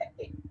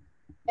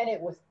 and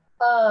it was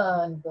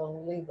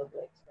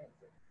unbelievably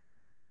expensive.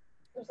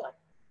 It was like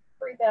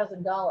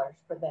 $3,000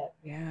 for that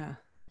Yeah.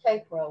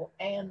 tape roll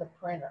and the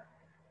printer.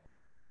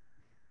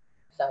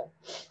 So,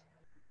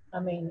 I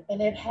mean,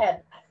 and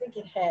I think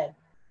it had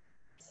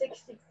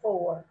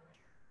 64.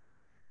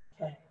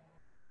 Okay.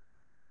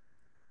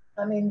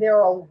 I mean,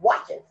 there are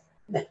watches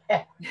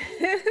that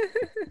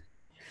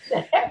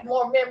have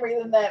more memory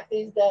than that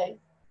these days.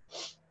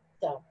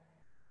 So,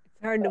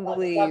 It's hard to I'm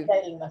believe.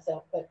 dating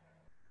myself, but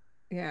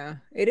Yeah,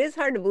 it is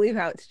hard to believe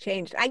how it's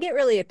changed. I get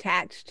really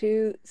attached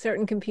to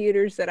certain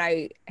computers that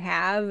I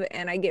have,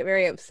 and I get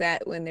very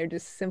upset when they're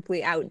just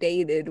simply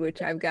outdated,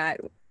 which I've got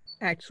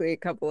actually a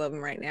couple of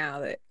them right now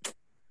that,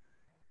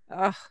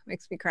 oh,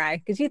 makes me cry.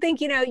 Because you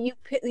think,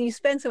 you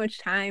spend so much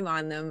time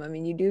on them. I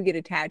mean, you do get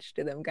attached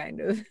to them, kind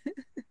of.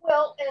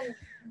 well, and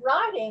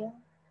writing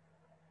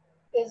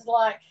is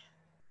like,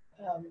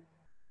 um,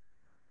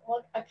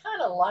 well, I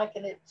kind of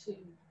liken it to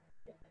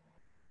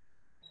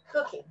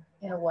cooking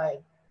in a way.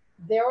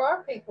 There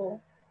are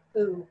people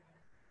who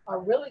are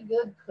really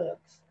good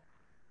cooks,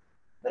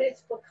 but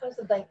it's because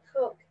they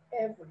cook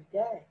every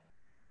day.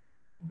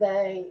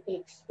 They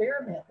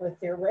experiment with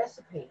their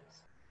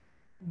recipes.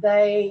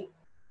 They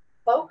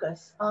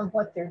focus on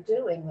what they're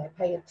doing. They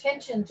pay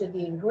attention to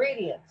the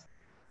ingredients.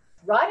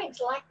 Writing's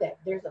like that.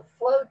 There's a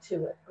flow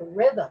to it, a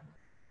rhythm,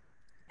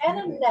 and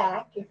a Right.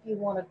 knack, if you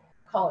want to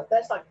call it.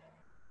 That's like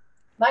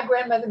my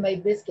grandmother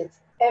made biscuits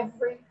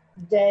every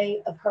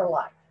day of her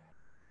life,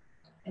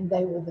 and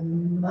they were the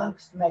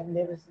most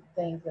magnificent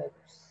things. They were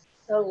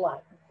so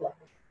light and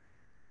fluffy.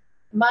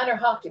 Mine are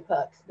hockey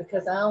pucks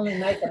because I only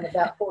make them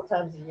about 4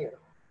 times a year.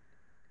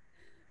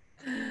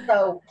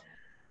 So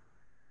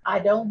I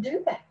don't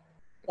do that.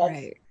 That's,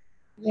 Right.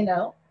 you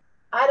know,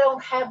 I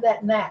don't have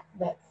that knack,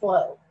 that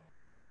flow.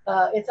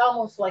 It's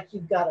almost like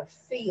you've got a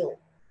feel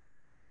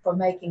for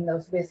making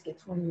those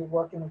biscuits when you're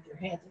working with your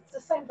hands. It's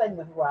the same thing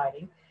with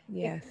writing. If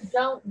you Yes.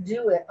 don't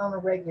do it on a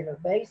regular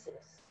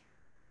basis,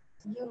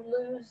 you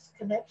lose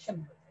connection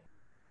with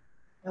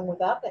it. And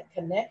without that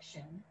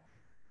connection,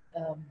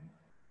 um,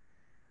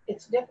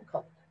 it's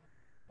difficult.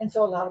 And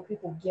so a lot of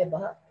people give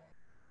up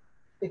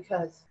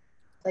because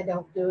they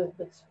don't do it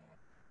but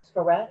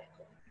sporadically.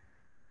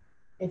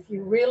 If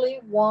you really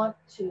want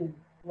to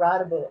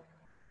write a book,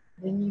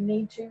 then you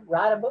need to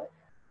write a book.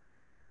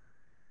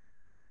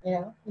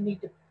 You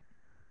need to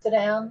sit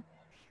down.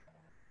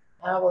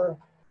 Our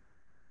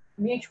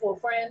mutual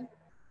friend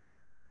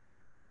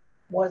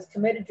was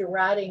committed to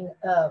writing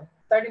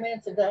 30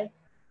 minutes a day,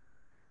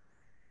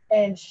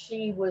 and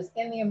she was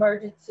in the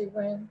emergency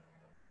room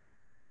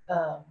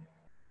um,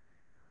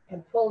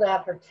 and pulled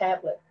out her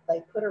tablet.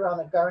 They put her on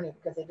a gurney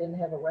because they didn't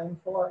have a room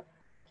for her.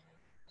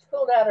 She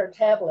pulled out her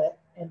tablet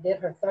and did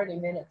her 30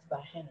 minutes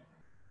by hand.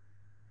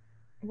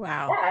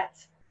 Wow.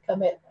 That's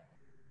commitment.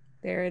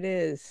 There it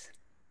is.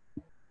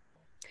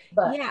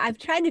 But Yeah, I've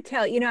tried to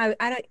tell,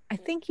 I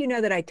think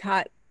that I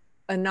taught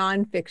a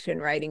nonfiction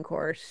writing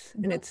course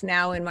and mhm, it's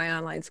now in my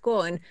online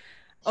school. And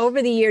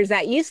over the years,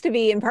 that used to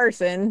be in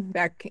person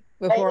back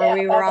before yeah,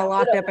 we were back all when good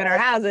locked old up in our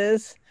days.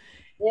 houses.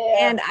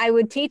 Yeah, And I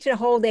would teach a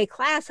whole day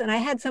class. And I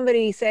had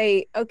somebody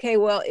say, okay,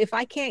 well, if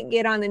I can't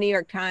get on the New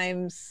York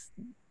Times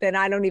then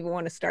I don't even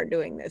want to start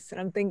doing this. And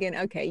I'm thinking,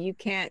 okay, you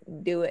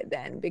can't do it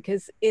then,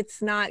 because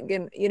it's not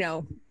gonna,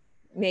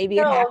 maybe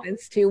it No,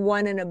 happens to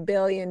 1 in a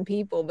billion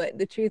people, but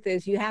the truth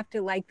is you have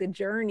to like the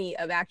journey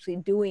of actually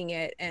doing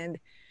it. And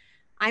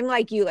I'm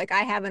like you, like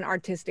I have an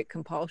artistic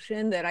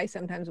compulsion that I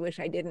sometimes wish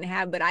I didn't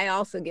have, but I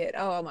also get,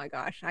 oh my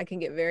gosh, I can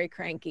get very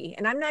cranky.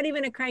 And I'm not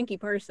even a cranky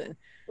person.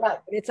 right.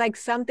 It's like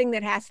something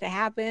that has to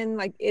happen.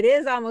 Like it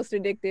is almost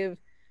addictive.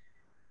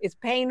 It's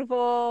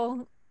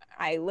painful.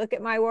 I look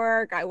at my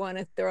work. I want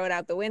to throw it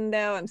out the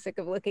window. I'm sick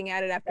of looking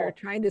at it after Right.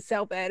 trying to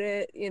self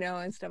edit,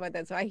 and stuff like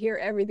that. So I hear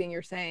everything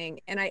you're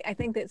saying. And I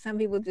think that some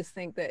people just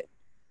think that,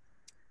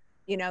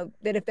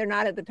 that if they're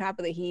not at the top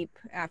of the heap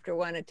after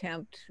one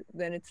attempt,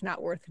 then it's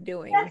not worth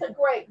doing. That's a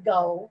great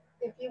goal.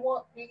 If you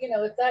want,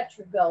 if that's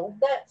your goal,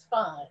 that's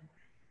fine.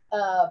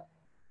 Uh,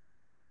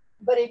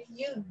 but if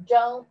you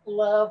don't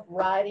love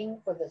writing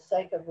for the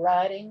sake of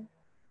writing,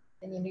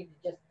 then you need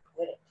to just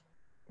quit it.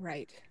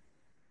 Right.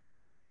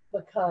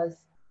 Because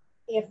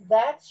if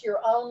that's your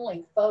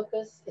only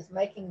focus is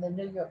making the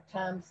New York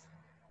Times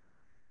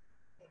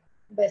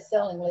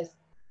best-selling list,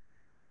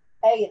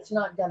 A, it's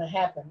not going to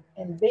happen,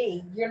 and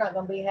B, you're not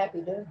going to be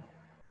happy doing it.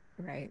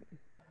 Right.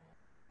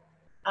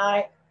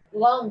 I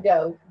long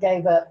ago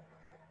gave up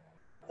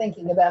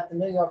thinking about the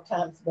New York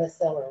Times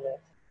bestseller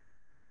list.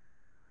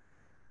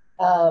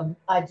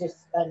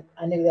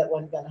 I knew that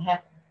wasn't going to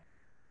happen.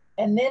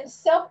 And then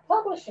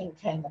self-publishing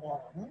came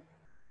along,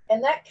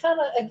 and that kind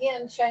of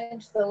again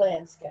changed the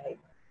landscape.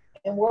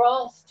 And we're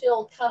all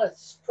still kind of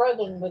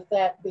struggling with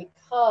that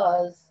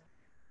because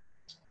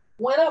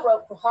when I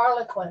wrote for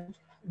Harlequin,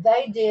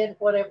 they did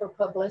whatever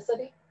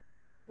publicity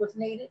was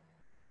needed.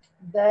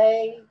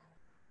 They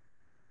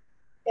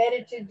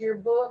edited your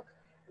book,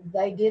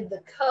 they did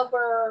the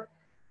cover,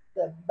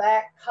 the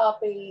back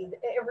copy,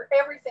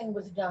 everything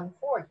was done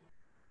for you.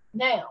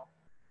 Now,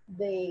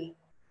 the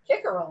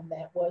kicker on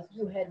that was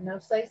you had no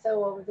say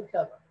so over the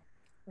cover.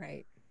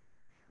 Right.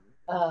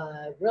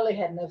 Really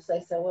had no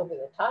say so over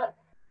the title.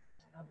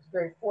 I was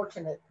very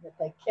fortunate that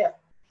they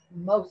kept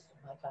most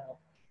of my titles,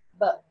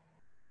 but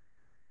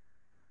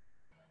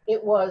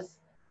it was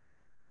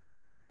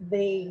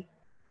the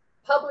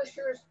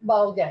publisher's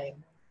ball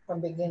game from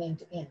beginning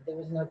to end. There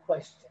was no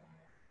question.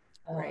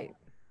 Right.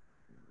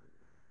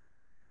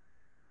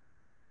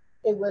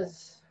 It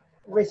was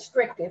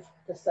restrictive,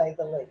 to say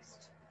the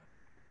least.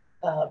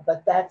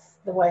 But that's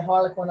the way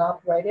Harlequin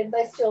operated.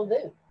 They still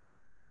do,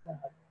 uh,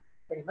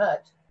 pretty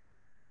much.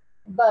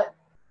 But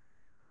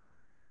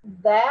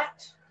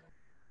that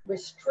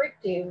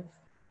restrictive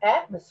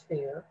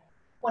atmosphere,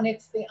 when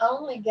it's the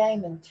only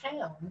game in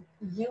town,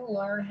 you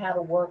learn how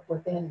to work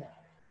within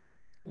that.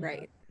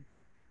 Right.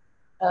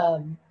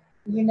 Um,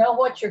 you know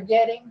what you're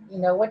getting, you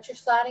know what you're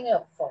signing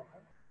up for.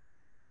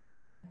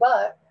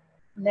 But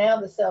now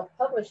the self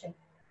publishing,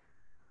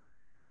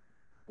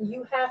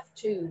 you have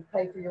to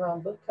pay for your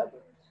own book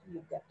covers,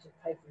 you've got to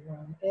pay for your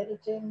own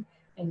editing,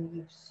 and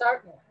you've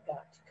certainly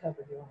got to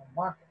cover your own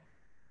marketing.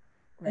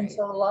 And Right.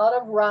 so a lot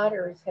of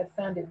writers have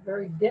found it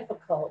very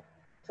difficult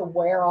to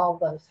wear all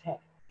those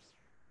hats.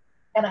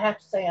 And I have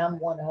to say, I'm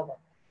one of them.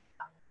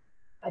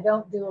 I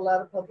don't do a lot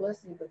of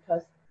publicity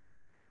because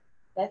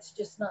that's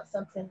just not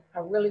something I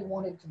really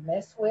wanted to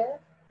mess with.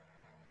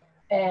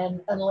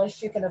 And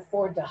unless you can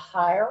afford to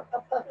hire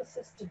a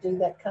publicist to do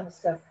that kind of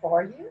stuff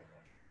for you,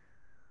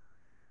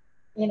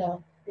 you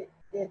know,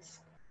 it's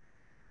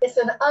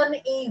an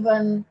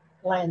uneven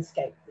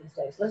landscape these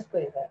days. Let's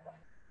put it that way.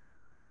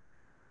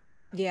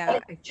 And Yeah,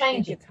 it's I think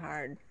changing it's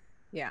hard.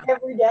 Yeah,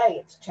 every day.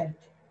 It's changing.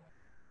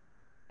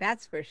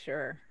 that's for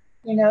sure.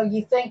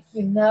 You think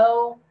you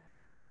know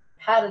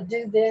how to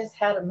do this,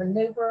 how to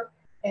maneuver,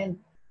 and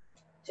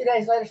 2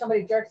 days later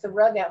somebody jerks the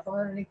rug out from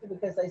underneath you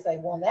because they say,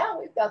 "Well, now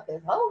we've got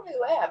this whole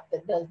new app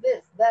that does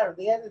this, that, or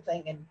the other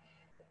thing," and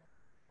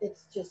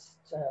it's just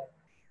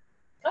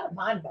kind of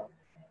mind blowing.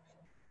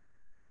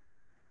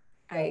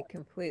 I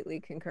completely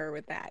concur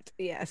with that.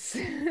 Yes.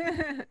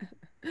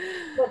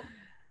 But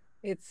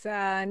It's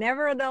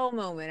never a dull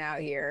moment out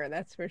here,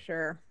 that's for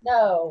sure.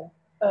 no,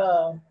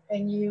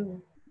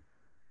 and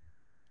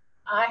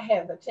I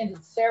have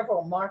attended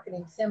several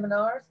marketing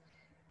seminars,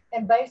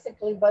 and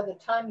basically by the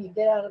time you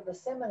get out of the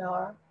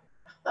seminar,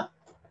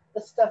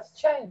 the stuff's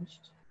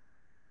changed.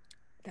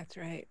 That's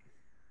right.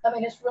 I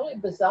mean, it's really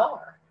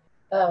bizarre.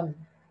 Um,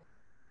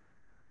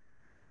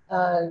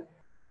 uh,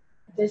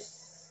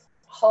 this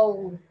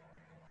whole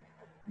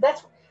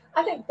that's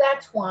I think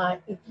that's why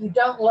if you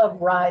don't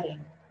love writing,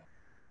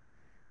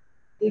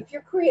 if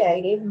you're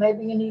creative,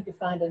 maybe you need to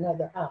find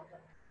another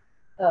outlet.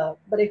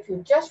 But if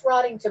you're just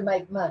writing to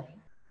make money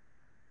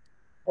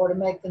or to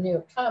make the New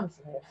York Times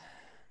list,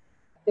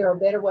 there are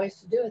better ways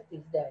to do it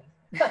these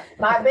days.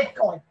 Buy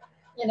Bitcoin,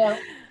 you know.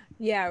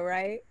 Yeah,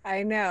 right.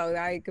 I know.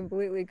 I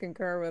completely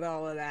concur with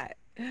all of that.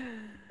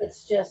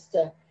 It's just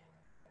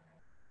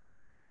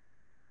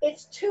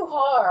it's too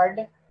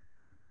hard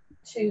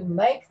to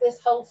make this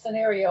whole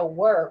scenario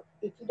work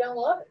if you don't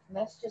love it, and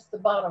that's just the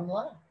bottom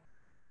line.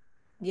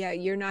 Yeah,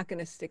 you're not going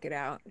to stick it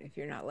out if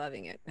you're not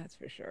loving it. That's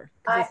for sure.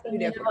 Because I, it's too and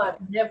difficult.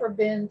 I've never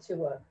been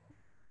to a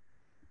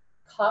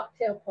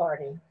cocktail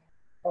party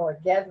or a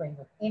gathering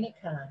of any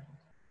kind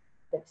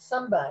that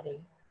somebody,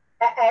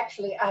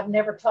 actually, I've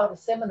never taught a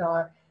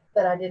seminar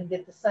that I didn't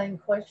get the same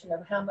question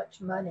of how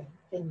much money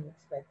can you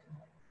expect to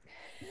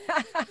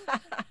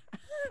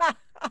make?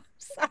 I'm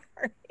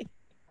sorry.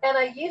 And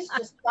I used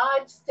to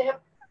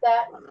sidestep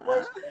that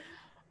question,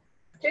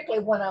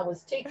 particularly when I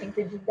was teaching,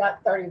 because you've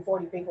got 30,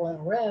 40 people in a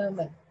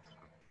room,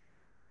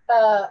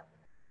 uh,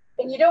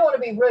 and you don't want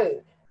to be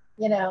rude.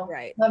 You know,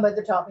 Right. my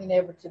mother taught me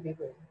never to be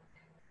rude.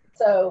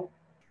 So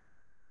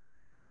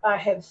I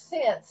have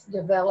since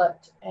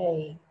developed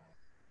a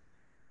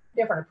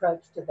different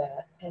approach to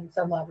that. And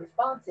so my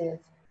response is,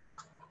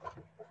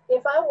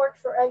 if I worked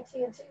for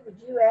AT&T, would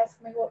you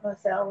ask me what my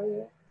salary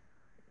is?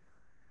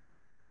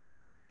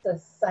 It's the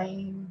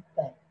same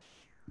thing.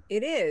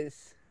 It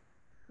is.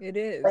 It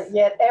But is.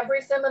 yet,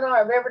 every seminar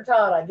I've ever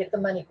taught, I get the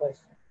money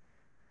question.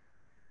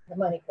 The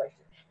money question.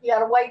 You got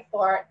to wait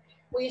for it.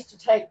 We used to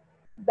take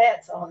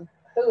bets on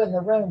who in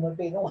the room would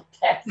be the one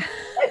to ask the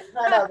question.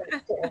 I know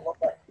that's terrible,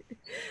 but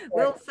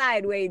Little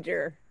side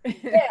wager.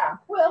 yeah,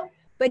 well,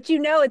 But you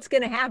know it's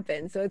going to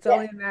happen. So it's yeah,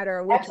 only a matter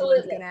of which one's going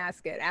absolutely, to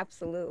ask it.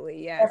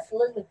 Absolutely. Yes.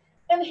 absolutely.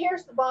 And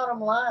here's the bottom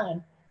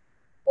line: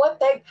 what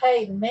they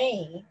paid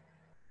me.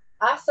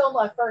 I sold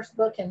my first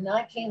book in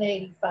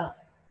 1985.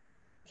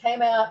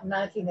 Came out in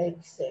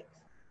 1986.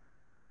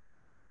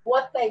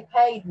 What they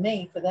paid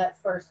me for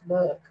that first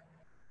book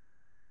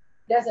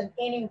doesn't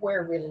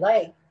anywhere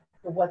relate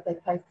to what they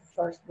pay for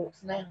first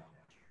books now.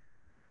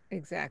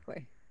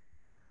 Exactly.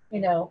 You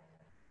know,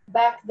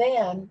 back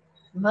then,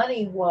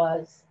 money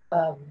was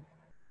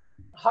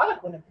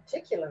Harlequin in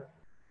particular.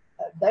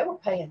 They were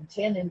paying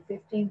 $10,000 and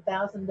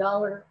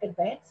 $15,000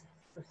 advances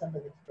for some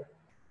of these books.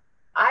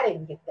 I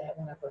didn't get that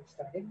when I first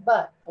started,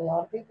 but a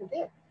lot of people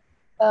did.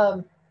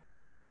 Um,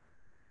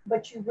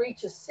 but you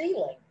reach a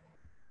ceiling.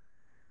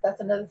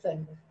 That's another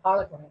thing with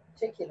Harlequin in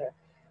particular.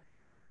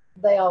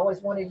 They always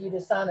wanted you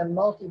to sign a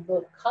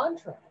multi-book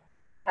contract.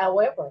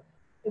 However,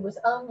 it was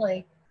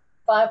only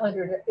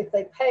 500. If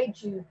they paid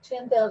you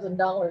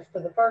 $10,000 for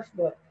the first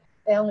book,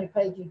 they only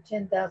paid you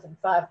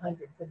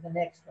 10,500 for the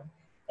next one,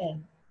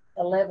 and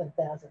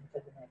 11,000 for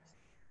the next.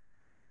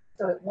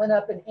 So it went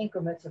up in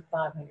increments of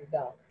 $500.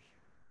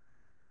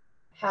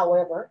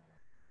 However,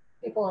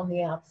 people on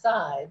the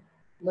outside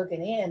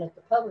looking in at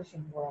the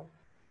publishing world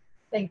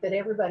think that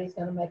everybody's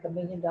going to make $1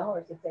 million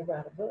if they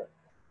write a book.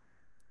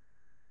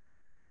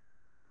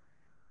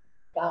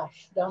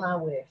 Gosh, don't I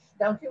wish?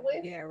 Don't you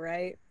wish? Yeah,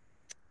 right.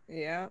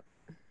 Yeah.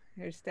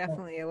 There's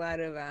definitely a lot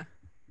of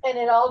And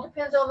it all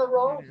depends on the I don't know.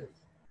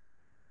 royalties.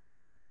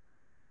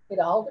 It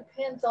all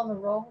depends on the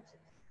royalties.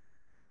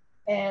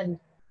 And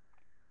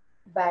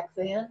back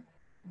then,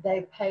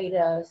 they paid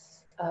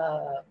us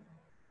 6%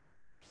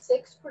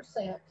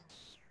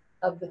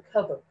 of the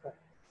cover price.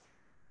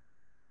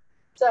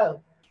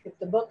 So if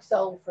the book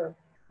sold for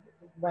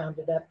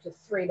rounded up to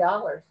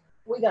 $3,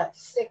 we got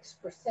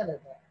 6% of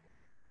that.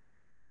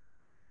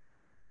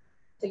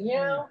 So you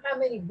Mm, know how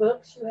many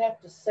books you have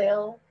to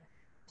sell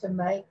to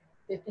make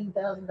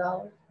 $15,000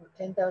 or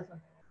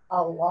 10,000?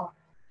 A lot,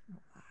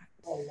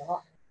 a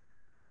lot.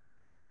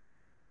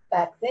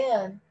 Back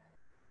then,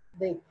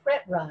 the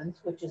print runs,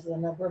 which is the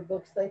number of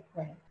books they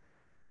print,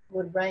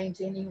 would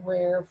range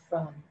anywhere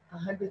from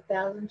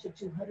 100,000 to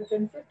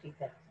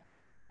 250,000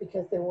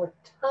 because there were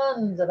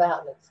tons of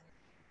outlets,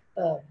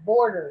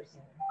 borders,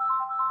 and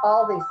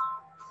all these,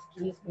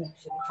 excuse me, I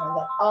should have turned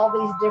that, all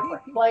these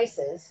different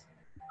places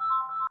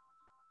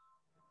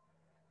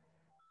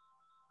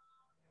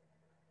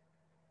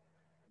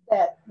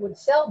that would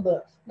sell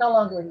books no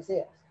longer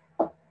exist.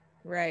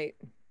 right.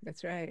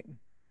 That's right.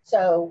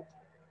 So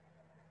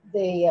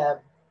the,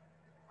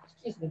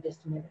 excuse me just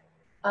a minute,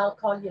 I'll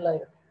call you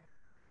later.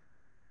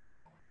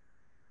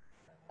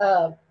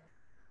 Uh,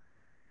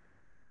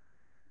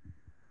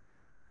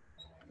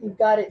 you've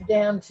got it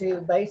down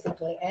to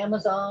basically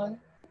Amazon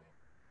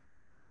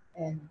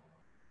and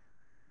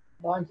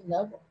Barnes and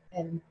Noble,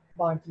 and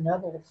Barnes and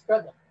Noble is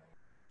struggling.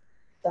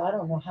 So I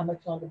don't know how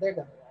much longer they're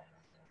going to last.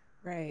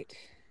 Right.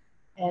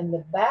 And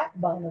the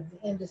backbone of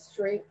the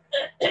industry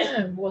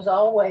was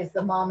always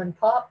the mom and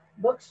pop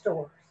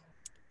bookstores.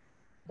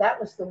 That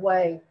was the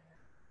way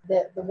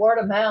that the word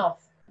of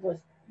mouth was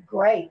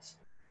great.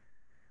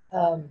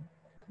 Um,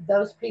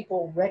 those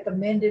people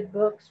recommended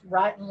books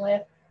right and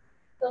left.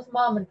 Those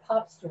mom and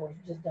pop stores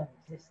just don't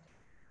exist.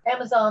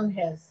 Amazon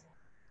has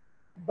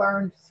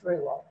burned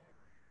through all,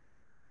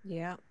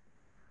 Yeah.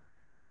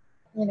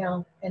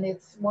 and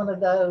it's one of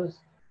those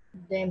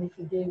damned if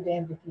you do,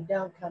 damned if you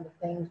don't kind of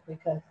things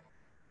because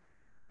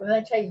when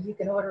they tell you you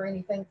can order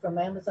anything from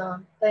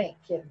Amazon, they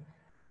ain't kidding.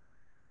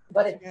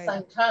 But That's at the right.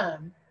 same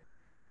time,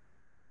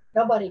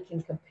 nobody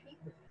can compete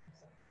with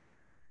Amazon.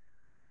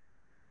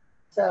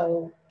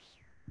 So,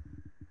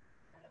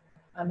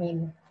 I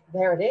mean,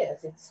 there it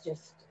is. It's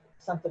just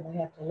something we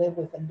have to live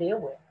with and deal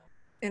with.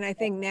 And I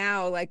think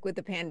now, like with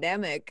the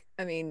pandemic,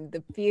 I mean,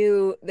 the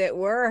few that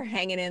were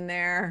hanging in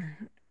there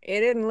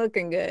it isn't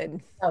looking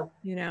good, Oh,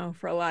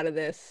 for a lot of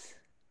this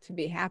to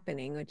be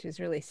happening, which is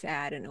really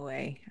sad in a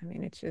way. I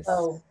mean, it's just,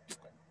 oh,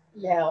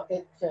 yeah.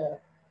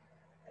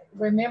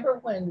 Remember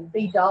when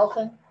B.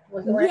 Dalton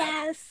was around?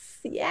 yes,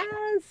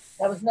 yes.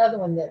 That was another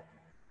one that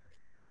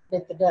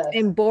bit the dust.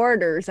 And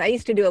Borders. I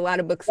used to do a lot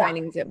of book Yeah,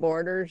 signings at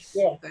Borders,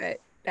 yes, but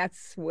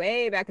that's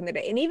way back in the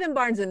day. And even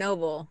Barnes and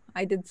Noble.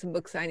 I did some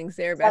book signings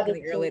there I back in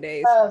did the early too.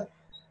 days.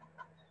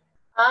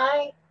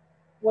 I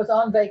was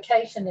on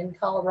vacation in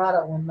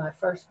Colorado when my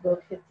first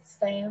book hit the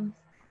stands,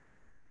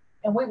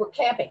 and we were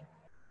camping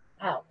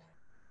out.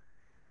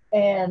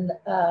 And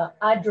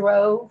I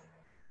drove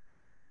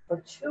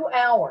for 2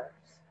 hours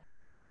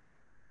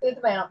through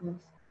the mountains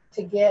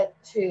to get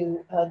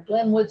to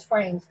Glenwood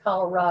Springs,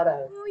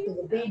 Colorado, Oh, to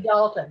the yeah. B.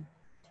 Dalton,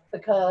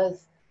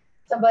 because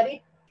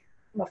somebody,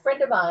 a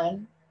friend of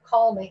mine,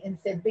 called me and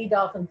said, B.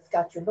 Dalton's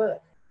got your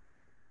book.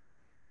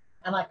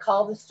 And I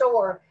called the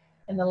store,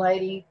 and the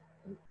lady,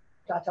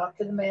 I talked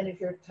to the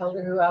manager, told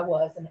her who I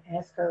was, and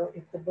asked her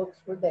if the books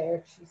were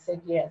there. She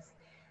said yes.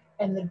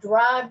 And the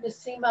drive to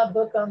see my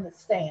book on the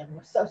stand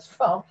was so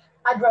strong.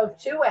 I drove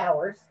 2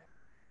 hours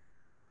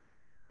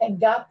and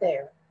got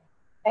there,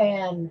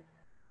 and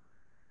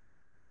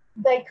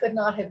they could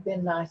not have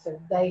been nicer.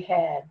 They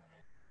had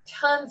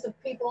tons of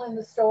people in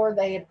the store.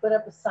 They had put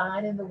up a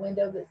sign in the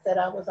window that said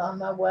I was on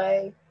my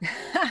way.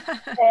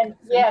 And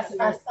So yes,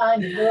 I cute.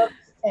 signed books,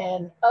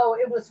 and oh,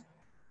 it was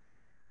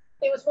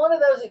one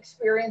of those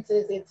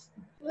experiences. It's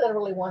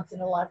literally once in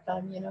a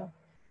lifetime, you know.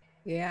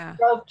 Yeah.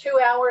 Drove 2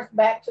 hours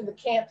back to the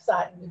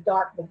campsite. It was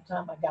dark by the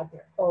time I got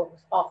there. Oh, it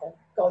was awful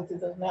going through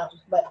those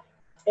mountains, but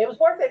it was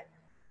worth it.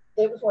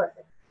 It was worth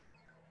it.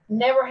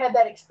 Never had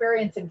that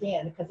experience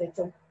again because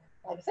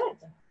like I said,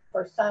 it's a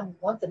first time,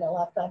 once in a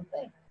lifetime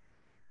thing.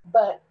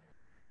 But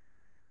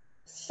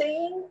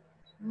seeing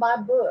my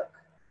book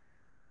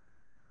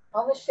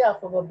on the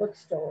shelf of a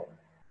bookstore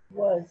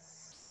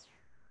was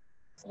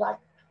like,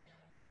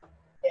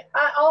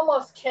 I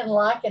almost can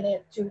liken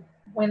it to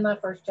when my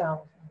first child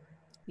was born,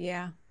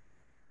 Yeah.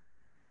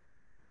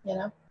 you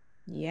know?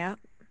 Yeah.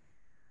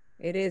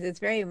 It is. It's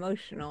very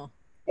emotional.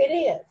 It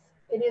is.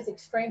 It is Because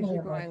extremely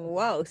you're going, emotional.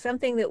 whoa,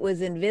 something that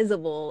was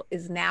invisible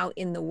is now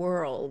in the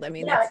world. I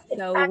mean, Yeah, that's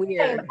so it came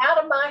weird.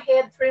 out of my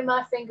head through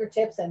my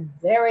fingertips, and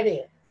there it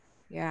is.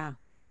 Yeah.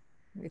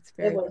 It's It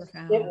very was it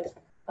profound. was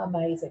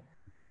amazing,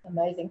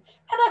 amazing,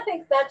 and I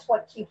think that's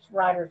what keeps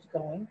writers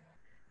going.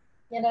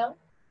 You know.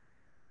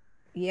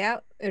 Yeah.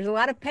 There's a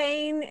lot of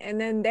pain,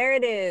 and then there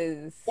it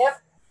is.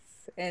 Yep.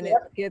 And it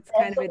Yep. gets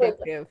kind of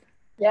Absolutely. addictive.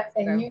 Yep.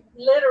 And So you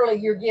literally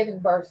you're giving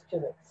birth to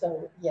it.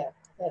 So yeah,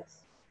 that's.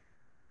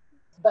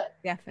 But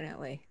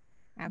definitely.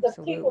 the people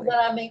Absolutely.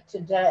 that I meet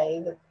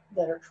today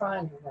that are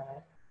trying to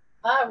write,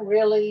 I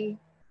really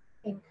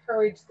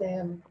encourage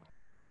them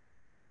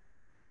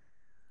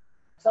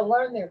to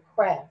learn their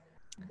craft.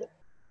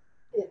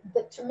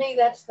 To me,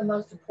 that's the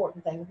most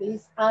important thing.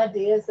 These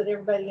ideas that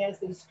everybody has,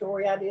 these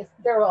story ideas,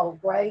 they're all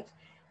great.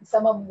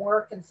 Some of them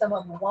work and some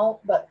of them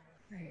won't, but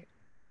Right.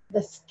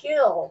 the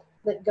skill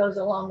that goes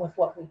along with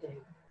what we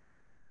do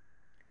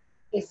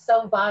is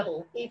so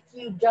vital. If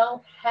you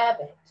don't have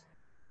it,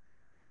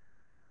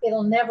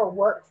 it'll never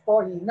work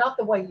for you, not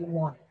the way you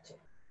want it to.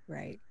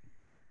 Right.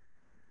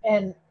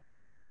 And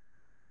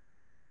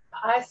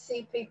I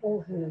see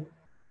people who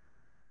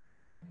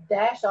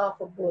dash off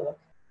a book,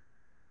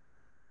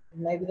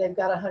 maybe they've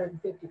got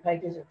 150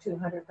 pages or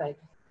 200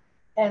 pages,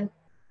 and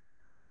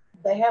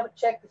they haven't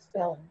checked the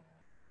spelling.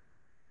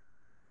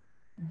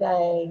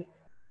 They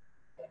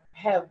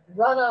have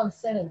run on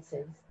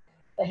sentences.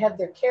 They have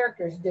their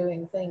characters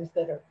doing things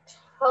that are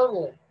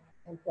totally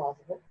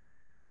implausible.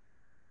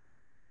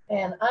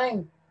 And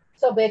I'm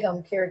so big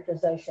on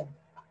characterization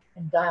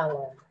and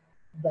dialogue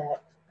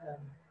that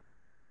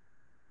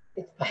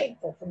it's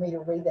painful for me to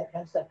read that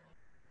kind of stuff.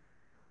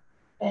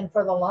 And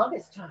for the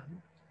longest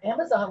time,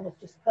 Amazon was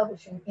just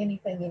publishing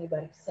anything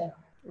anybody sent them.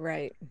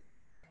 Right.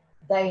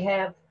 They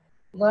have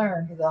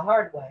learned the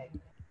hard way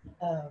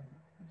um,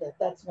 that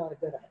that's not a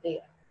good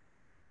idea.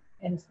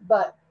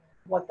 But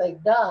what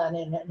they've done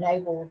and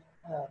enabled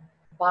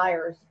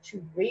buyers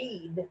to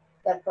read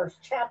that first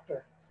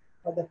chapter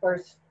or the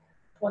first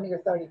 20 or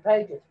 30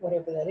 pages,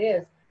 whatever that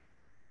is,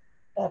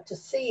 to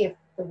see if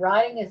the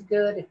writing is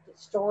good, if the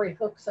story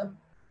hooks them.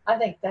 I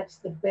think that's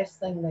the best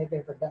thing they've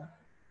ever done.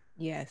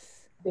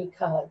 Yes.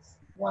 Because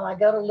when I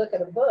go to look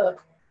at a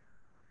book,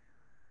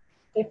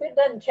 if it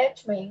doesn't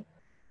catch me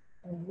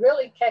and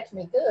really catch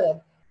me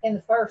good in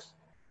the first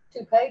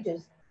 2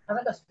 pages, I'm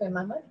not going to spend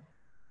my money.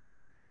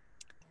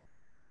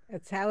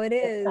 That's how it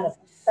That's kind is. of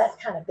that's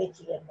kind of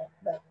bitchy, isn't it?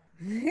 But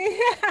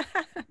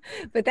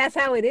But that's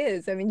how it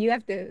is. I mean, you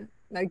have to,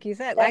 like you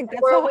said, that's like the that's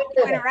the world we whole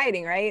live point in. of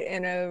writing, right?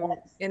 In That's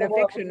a the world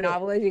we fiction live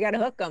novel is you got to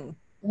hook them.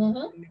 in.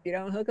 Mm-hmm. If you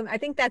don't hook them, I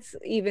think that's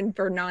even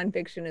for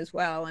nonfiction as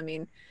well. I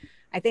mean,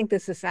 I think the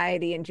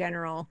society in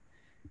general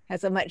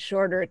has a much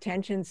shorter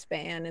attention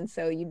span, and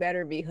so you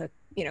better be hook,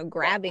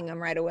 grabbing them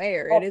right away,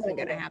 or it isn't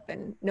going to Absolutely.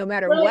 happen, no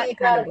matter Really, what you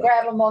kind got of to book.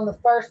 grab them on the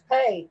first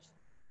page.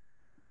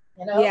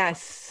 You know.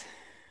 Yes,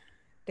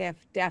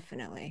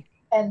 definitely.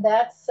 And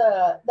that's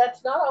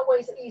not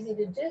always easy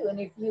to do. And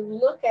if you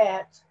look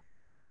at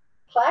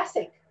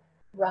classic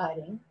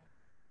writing,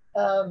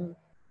 um,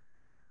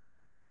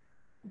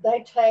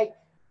 they take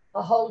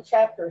a whole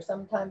chapter,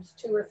 sometimes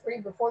two or three,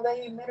 before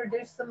they even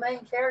introduce the main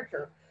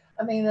character.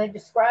 I mean, they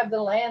describe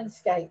the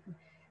landscape.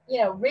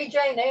 Read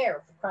Jane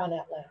Eyre, for crying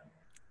out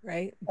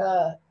Right.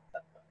 loud.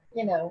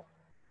 You know,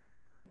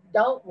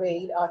 don't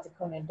read Arthur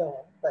Conan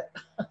Doyle, but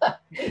I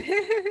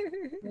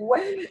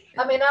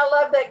mean, I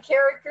love that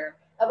character.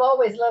 I've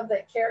always loved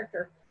that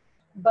character,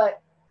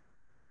 but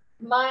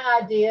my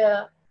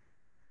idea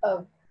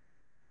of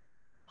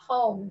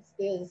Holmes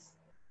is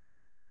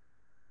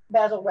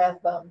Basil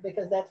Rathbone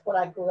because that's what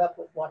I grew up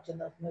with watching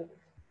those movies.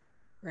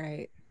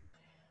 Right.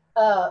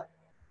 Uh,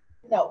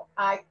 no,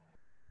 I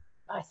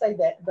say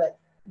that, but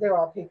there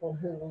are people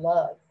who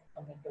love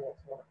Conan Doyle's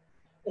work.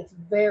 It's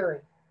very,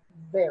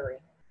 very,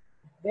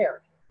 very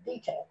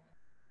detailed,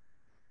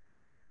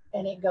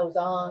 and it goes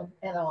on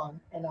and on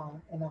and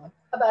on and on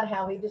about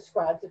how he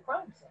describes a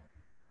crime scene.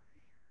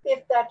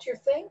 If that's your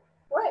thing,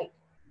 great,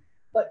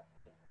 but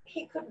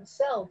he couldn't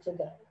sell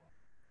today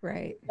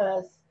Right.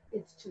 because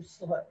it's too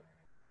slow.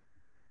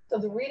 So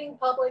the reading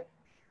public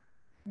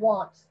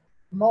wants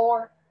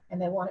more,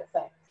 and they want it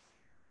fast.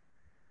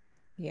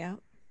 Yeah,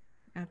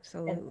 And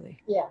absolutely.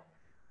 yeah,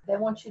 they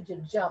want you to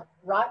jump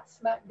right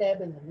smack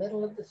dab in the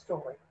middle of the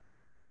story,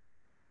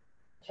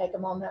 take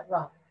them on that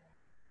ride,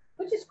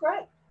 which is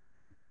great,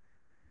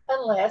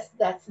 unless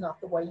that's not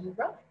the way you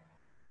write.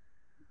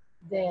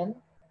 Then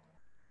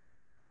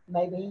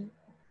maybe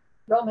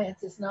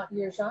romance is not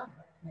your genre,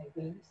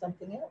 maybe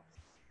something else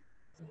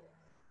is.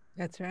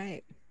 That's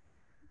right.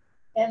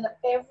 And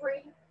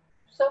every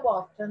so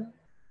often,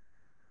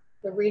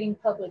 the reading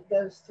public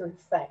goes through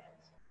fads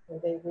where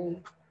they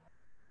read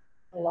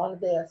a lot of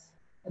this,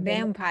 and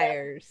then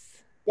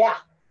Vampires. yeah,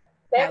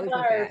 That was a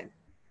vampires fad.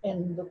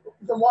 and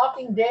the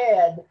Walking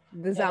Dead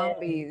The and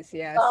zombies,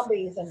 yes.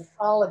 zombies and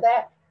all of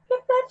that.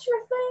 If that's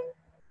your thing,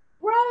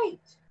 great.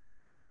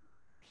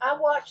 I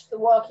watched The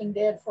Walking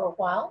Dead for a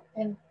while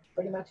and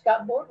pretty much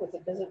got bored with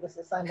it because it was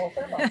the same old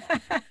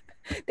thing.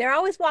 They're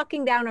always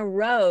walking down a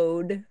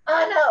road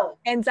I know,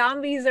 and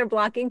zombies are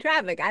blocking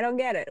traffic. I don't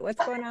get it.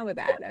 What's going on with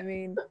that? I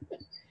mean,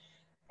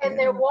 and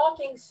they're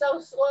walking so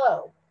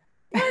slow.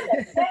 Where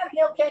the Sam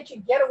Hill can't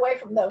you get away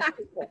from those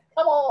people?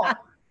 Come on.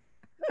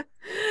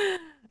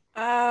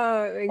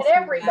 oh, it And makes me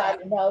laugh.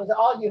 everybody knows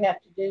all you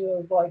have to do to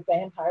avoid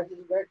vampires is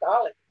wear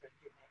garlic.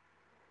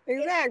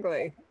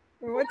 Exactly.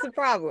 What's the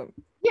problem?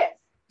 Yes.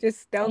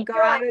 Just And don't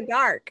go out in the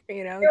dark,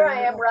 you know, here don't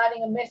I am go.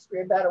 writing a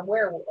mystery about a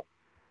werewolf.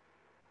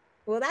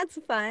 Well, that's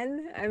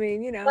fun. I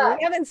mean, we But,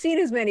 haven't seen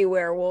as many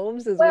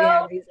werewolves as we have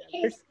well, these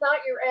he's others. not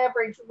your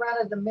average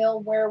run of the mill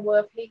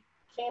werewolf. He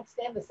can't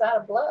stand the sight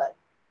of blood.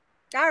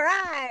 All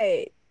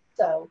right.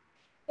 So,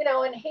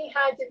 and he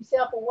hides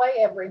himself away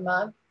every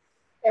month,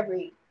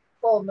 every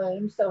full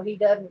moon, so he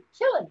doesn't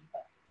kill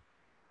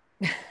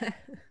anybody.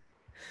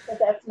 But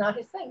that's not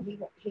his thing.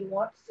 He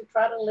wants to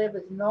try to live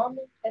as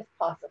normal as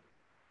possible,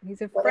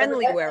 He's a whatever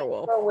friendly that means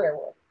werewolf. for a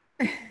werewolf.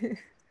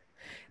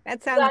 That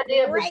His sounds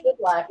idea of the great. good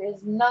life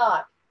is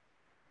not,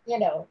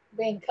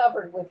 being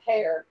covered with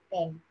hair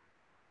and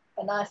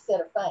a nice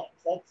set of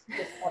fangs. That's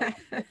just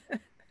not.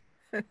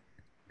 But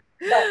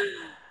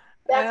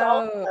that's Oh,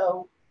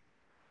 also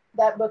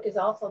that book is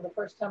also the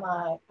first time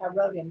I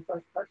wrote in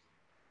first person.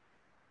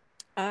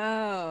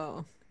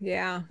 oh,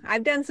 yeah.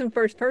 I've done some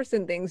first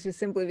person things just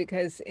simply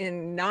because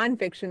in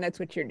nonfiction, that's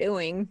what you're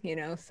doing,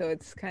 so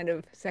it's kind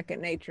of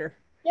second nature.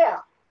 Yeah.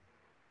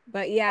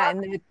 But yeah,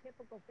 By, in the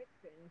typical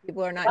fiction,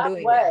 people are not by the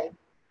doing that. way,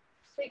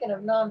 speaking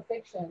of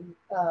nonfiction,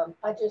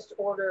 I just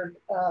ordered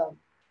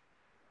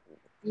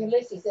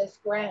Ulysses S.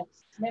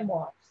 Grant's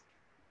memoirs.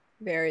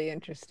 Very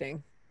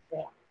interesting.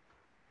 Yeah.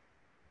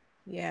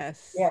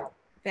 Yes. Yeah.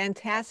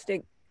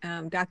 Fantastic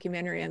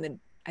documentary on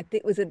I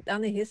think, was it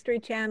on the History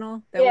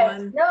Channel? That Yes.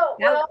 one? No.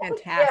 That was Well, yeah, it was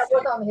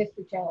fantastic. on the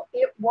History Channel.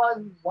 It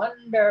was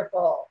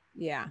wonderful.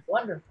 Yeah.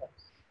 Wonderful.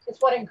 It's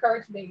what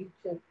encouraged me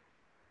to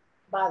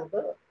buy the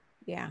book.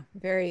 Yeah.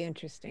 Very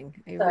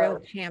interesting. A real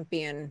So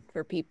champion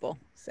for people.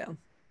 So,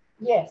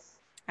 yes, yes,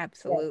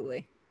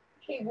 absolutely.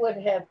 he would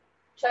have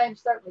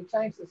certainly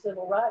changed the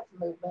civil rights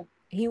movement.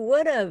 He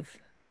would have.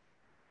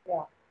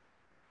 Yeah,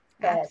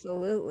 bad.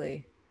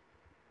 Absolutely.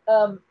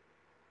 Um,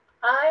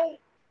 I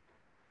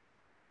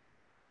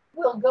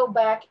will go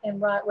back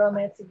and write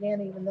romance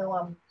again, even though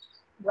I'm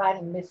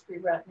writing mystery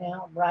right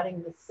now. I'm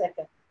writing the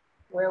second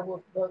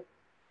werewolf book.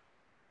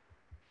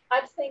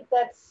 I think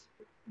that's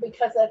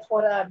because that's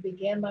what I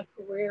began my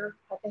career.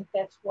 I think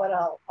that's what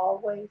I'll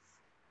always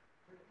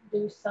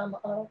do some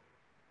of.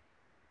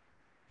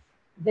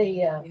 The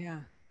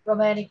Yeah.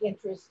 romantic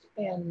interest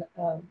in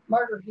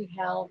Murder He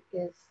Howled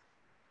is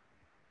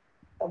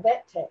a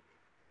vet tech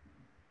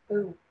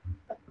who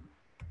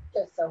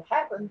just so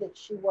happened that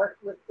she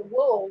worked with the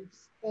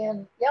wolves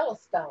in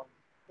Yellowstone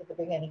at the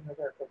beginning of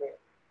her career.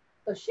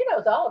 So she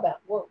knows all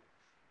about wolves.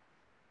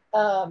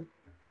 Um,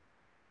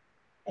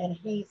 and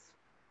he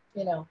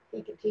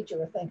could teach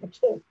her a thing or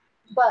two.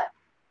 But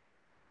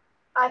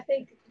I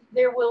think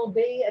There will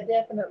be a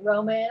definite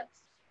romance,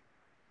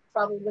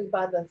 probably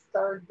by the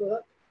third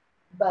book,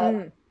 but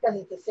Mm.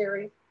 because it's a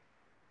series.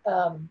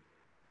 Um,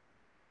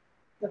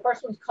 the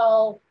first one's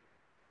called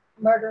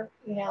Murder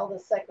Hell. The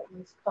second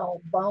one's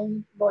called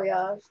Bone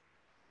Voyage.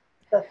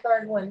 The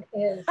third one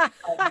is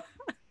I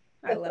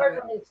the love third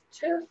it. one is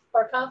Tooth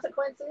for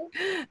Consequences,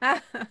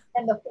 Oh,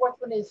 and the fourth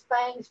one is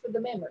Fangs for the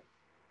Memory.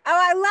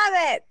 I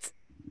love it.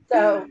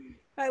 So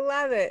I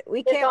love it. We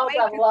it's can't all wait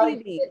got a to lot of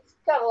see these. it's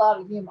got a lot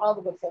of humor. All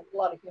the books have a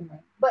lot of humor,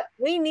 but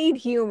We need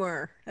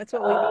humor. That's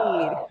what we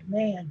need. oh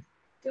man,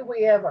 do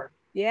we ever?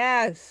 Do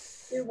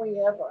Yes. we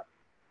ever?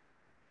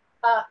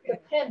 The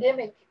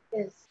pandemic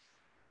is,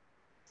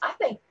 I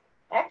think,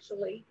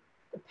 actually,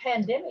 the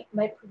pandemic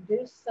may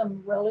produce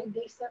some really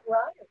decent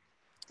writers,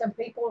 some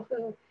people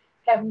who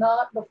have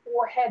not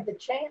before had the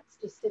chance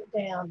to sit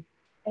down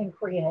and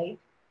create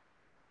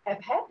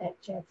have had that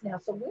chance now.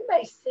 So we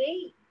may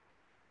see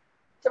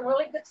some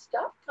really good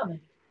stuff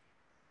coming.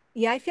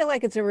 Yeah, I feel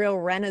like it's a real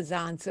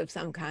renaissance of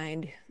some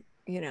kind,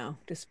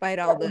 despite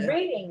Yeah, all the the,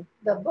 reading,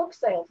 the book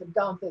sales have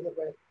gone through the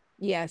roof.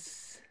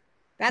 yes.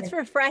 I That's mean,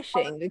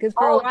 refreshing because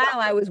for a all while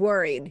I genres, was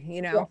worried,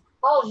 yeah,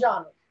 all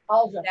genres,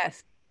 all genres.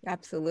 Yes,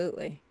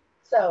 absolutely.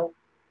 So,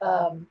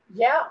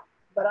 yeah,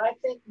 but I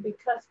think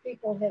because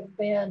people have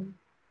been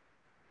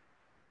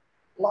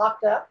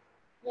locked up,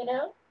 you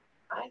know,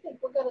 I think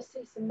we're going to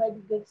see some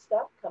maybe good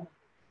stuff coming.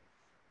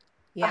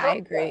 I Yeah, I hope so.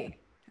 agree.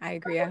 I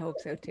agree. I hope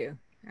so too.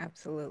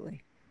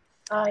 Absolutely.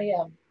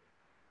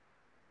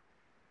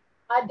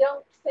 I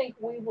don't think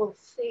we will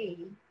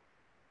see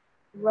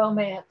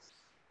romance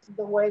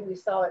the way we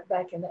saw it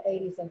back in the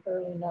 80s and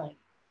early 90s.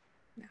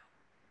 No.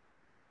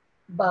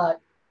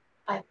 But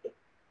I think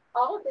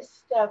all of this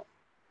stuff,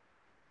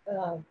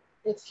 uh,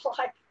 it's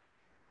like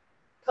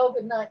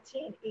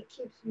COVID-19, it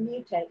keeps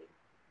mutating,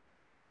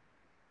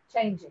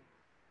 changing,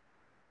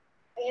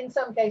 in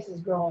some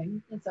cases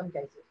growing, in some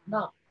cases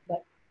not.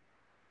 But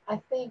I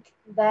think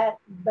that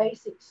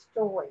basic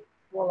story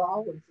will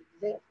always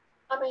exist.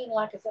 I mean,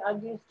 like I said, I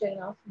use Jane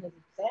Austen as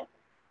an example,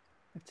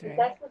 That's but right.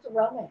 that was a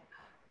romance,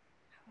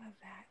 I love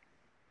that.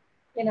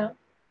 you know.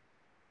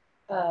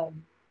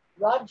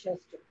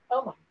 Rochester,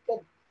 oh my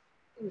goodness,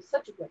 he was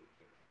such a great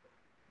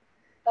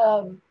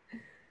character.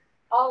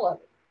 All of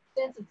it,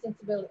 Sense and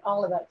Sensibility,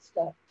 all of that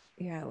stuff.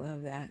 Yeah, I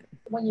love that.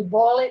 When you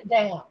boil it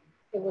down,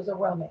 it was a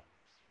romance.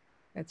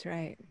 That's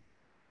right.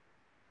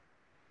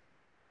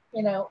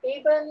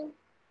 Even,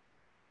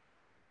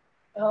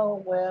 oh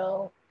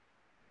well,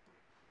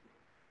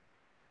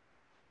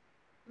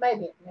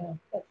 maybe,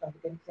 that's not a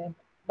good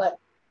example, but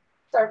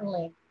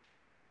certainly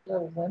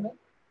Little Women.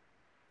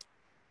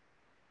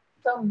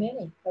 So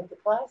many of the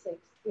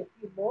classics, if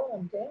you boil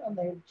them down,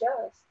 they're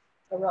just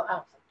a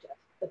romance,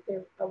 but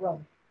they're a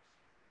romance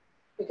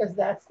because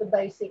that's the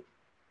basic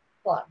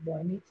plot.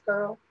 Boy meets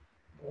girl,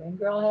 boy and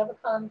girl have a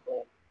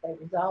conflict, they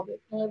resolve it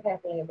and live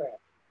happily ever after.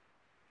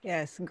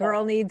 Yes, So,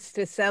 girl needs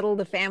to settle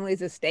the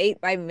family's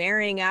estate by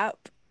marrying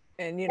up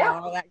and yeah,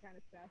 all that kind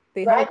of stuff.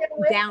 The whole dragon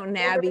whip, Downton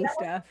remember Abbey that one?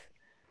 stuff.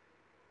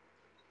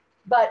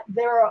 But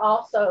there are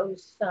also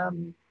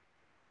some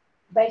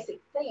basic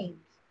themes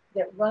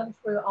that run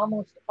through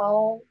almost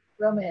all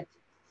romances.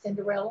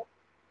 Cinderella,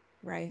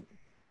 Right.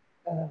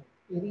 uh,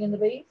 Beauty and the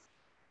Beast.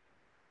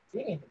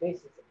 Beauty and the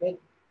Beast is a big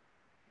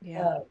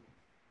Yeah. one.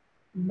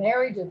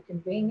 Marriage of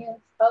Convenience.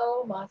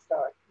 Oh, my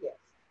stars, yes.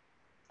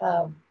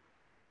 Um,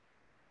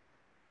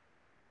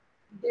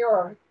 there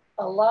are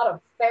a lot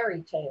of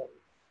fairy tales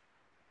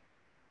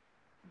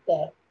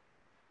that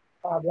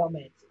are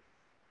romances,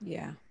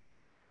 Yeah.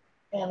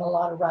 and a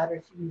lot of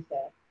writers use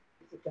that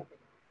as a jumping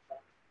off.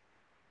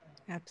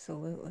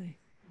 Absolutely.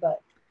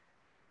 But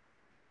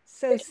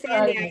So fiction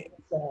Sandy, writing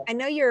is, I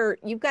know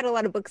you've got a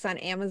lot of books on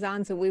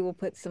Amazon, so we will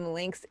put some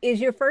links.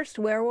 Is your first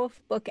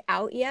werewolf book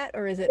out yet,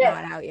 or is it yes,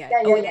 not out yet?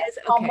 yeah, Oh, yeah, it yeah. is?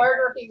 Called Okay.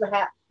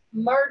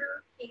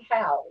 Murder He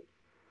Howled.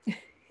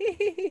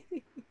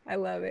 I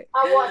love it.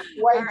 I watched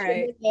All way too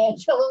right. many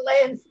Angela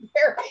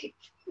Lansbury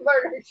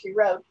Murder She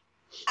Wrote.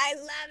 I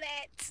love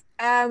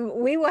it.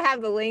 We will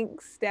have the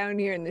links down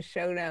here in the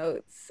show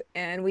notes,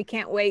 and we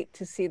can't wait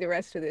to see the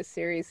rest of this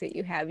series that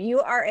you have.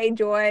 You are a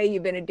joy.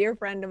 You've been a dear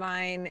friend of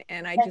mine,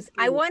 and Thank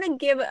I you. want to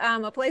give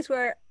a place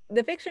where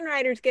the fiction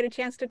writers get a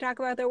chance to talk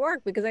about their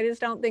work because I just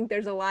don't think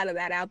there's a lot of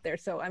that out there.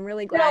 So I'm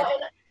really glad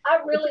And I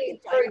that you really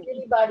could join encourage me.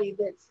 anybody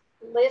that's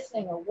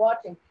listening or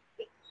watching,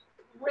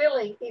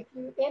 really, if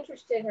you're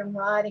interested in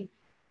writing,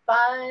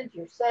 find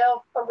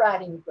yourself a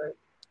writing group.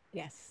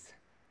 Yes.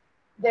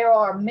 There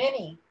are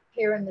many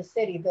here in the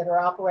city that are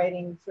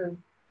operating through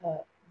uh,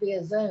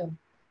 via Zoom,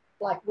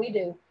 like we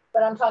do.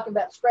 But I'm talking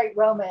about straight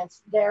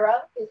romance.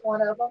 Dara is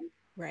one of them,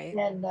 Right.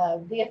 and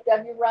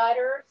VFW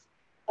writers.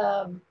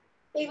 Um,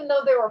 Even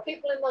though there are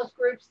people in those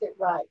groups that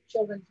write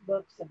children's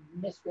books and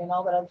mystery and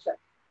all that other stuff,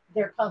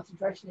 their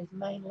concentration is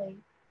mainly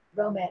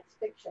romance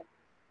fiction.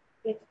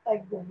 It's a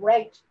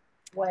great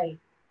way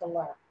to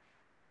learn.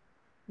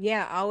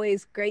 Yeah,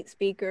 always great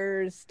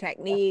speakers,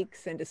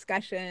 techniques, and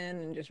discussion,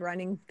 and just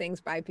running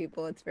things by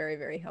people. It's very,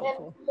 very And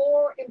helpful.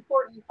 more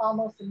important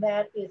almost than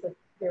that is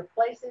They're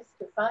places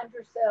to find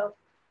yourself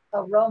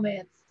a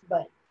romance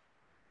buddy.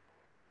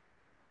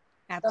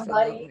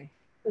 Somebody Absolutely.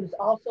 who's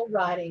also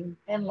writing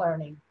and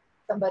learning,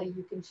 somebody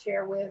you can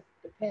share with,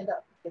 get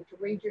to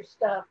read your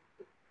stuff.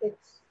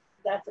 It's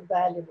That's a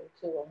valuable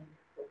tool in your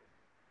career.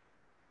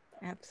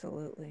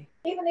 Absolutely.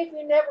 Even if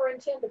you never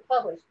intend to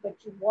publish, but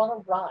you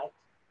want to write,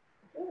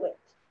 do it.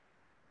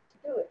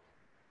 Do it.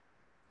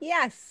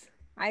 Yes,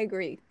 I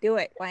agree. Do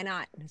it. Why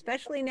not?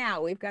 Especially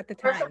now. We've got the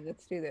time.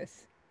 Let's do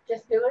this.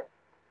 Just do it.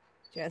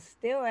 Just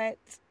do it.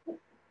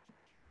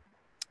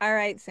 All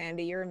right,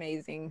 Sandy, you're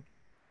amazing.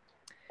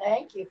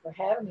 Thank you for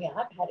having me.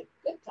 I've had a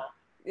good time.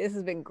 This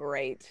has been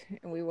great,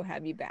 and we will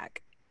have you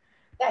back.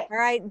 Thanks. All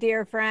right,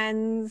 dear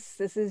friends,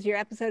 this is your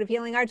episode of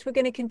Healing Arts. We're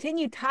going to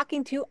continue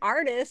talking to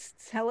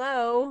artists.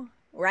 Hello,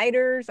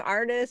 writers,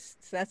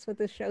 artists. That's what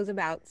this show's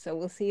about. So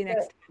we'll see you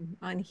next time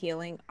on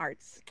Healing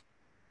Arts.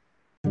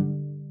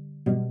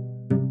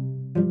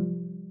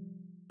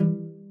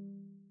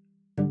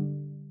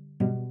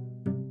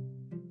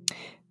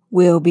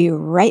 We'll be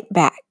right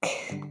back.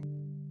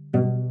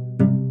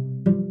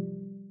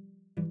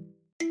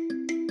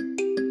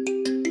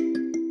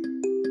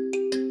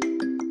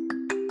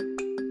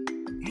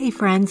 Hey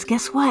friends,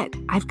 guess what?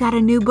 I've got a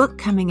new book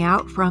coming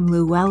out from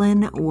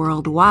Llewellyn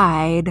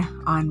Worldwide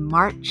on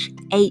March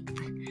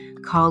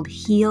 8th called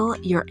Heal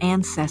Your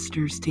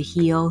Ancestors to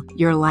Heal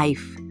Your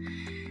Life.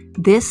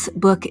 This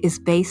book is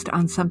based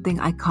on something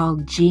I call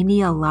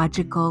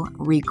genealogical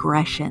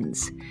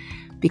regressions,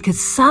 because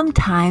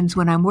sometimes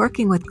when I'm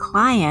working with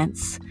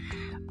clients,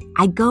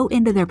 I go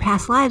into their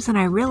past lives and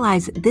I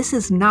realize this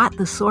is not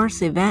the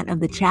source event of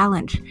the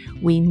challenge.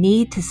 We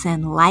need to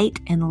send light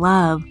and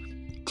love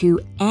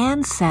to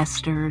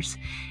ancestors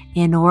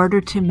in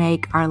order to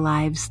make our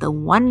lives the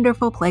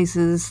wonderful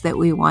places that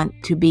we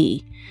want to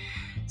be.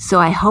 So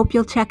I hope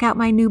you'll check out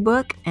my new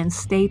book and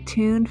stay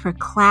tuned for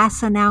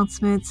class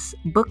announcements,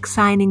 book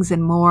signings,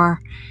 and more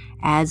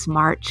as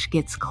March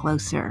gets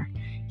closer.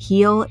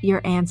 Heal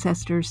Your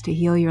Ancestors to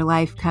Heal Your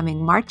Life,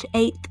 coming March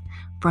 8th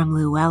from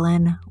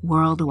Llewellyn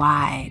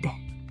Worldwide.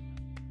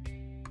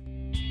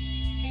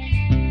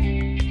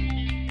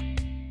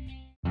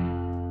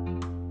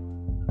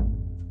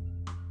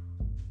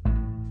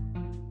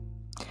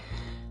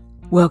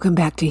 Welcome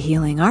back to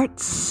Healing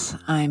Arts.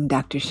 I'm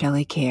Dr.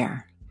 Shelley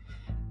Care.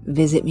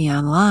 Visit me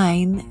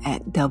online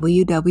at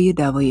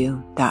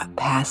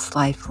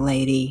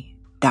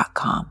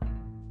www.pastlifelady.com.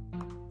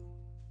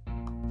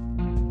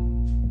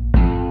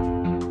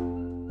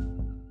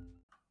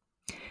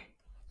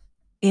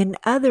 In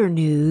other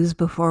news,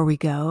 before we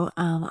go,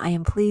 I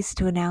am pleased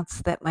to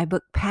announce that my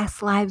book,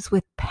 Past Lives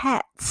with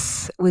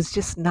Pets, was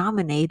just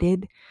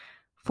nominated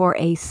for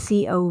a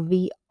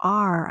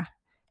COVR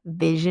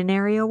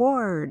Visionary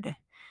Award.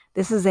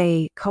 This is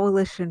a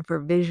coalition for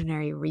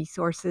visionary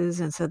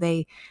resources, and so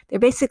they're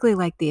basically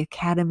like the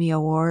Academy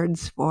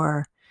Awards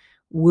for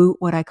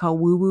what I call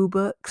woo-woo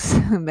books,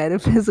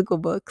 metaphysical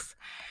books.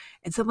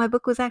 And so my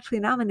book was actually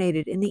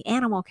nominated in the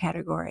animal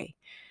category.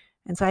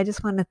 And so I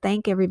just want to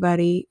thank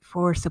everybody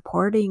for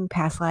supporting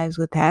Past Lives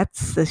with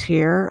Pets this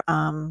year,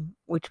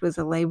 which was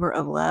a labor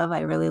of love. I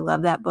really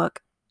love that book,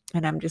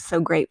 and I'm just so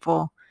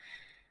grateful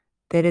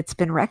that it's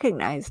been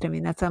recognized. I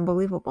mean, that's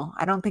unbelievable.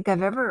 I don't think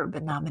I've ever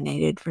been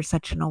nominated for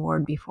such an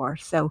award before.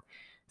 So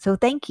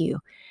thank you.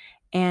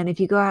 And if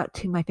you go out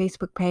to my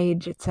Facebook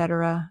page,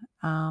 etc.,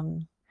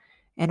 and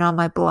on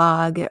my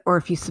blog, or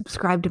if you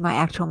subscribe to my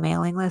actual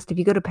mailing list, if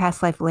you go to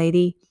Past Life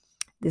Lady,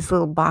 this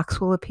little box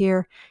will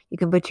appear. You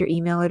can put your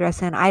email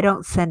address in. I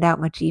don't send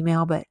out much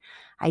email, but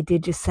I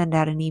did just send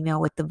out an email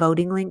with the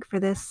voting link for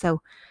this.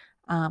 So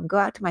go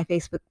out to my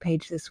Facebook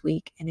page this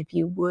week, and if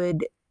you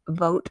would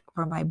vote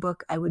for my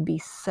book, I would be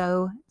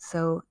so,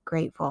 so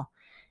grateful.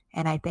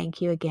 And I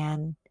thank you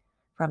again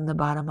from the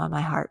bottom of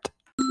my heart.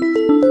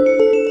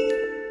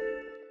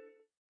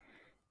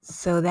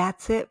 So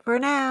that's it for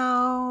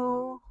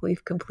now.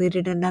 We've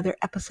completed another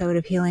episode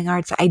of Healing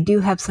Arts. I do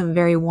have some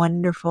very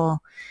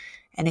wonderful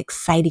and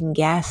exciting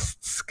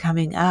guests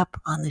coming up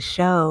on the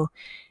show.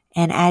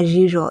 And as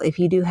usual, if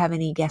you do have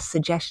any guest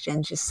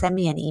suggestions, just send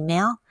me an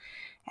email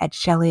at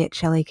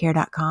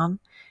shelley@shelleycare.com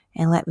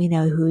and let me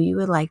know who you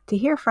would like to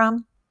hear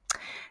from.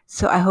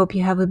 So I hope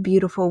you have a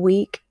beautiful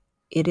week.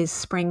 It is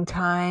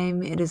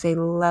springtime. It is a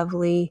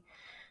lovely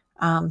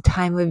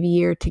time of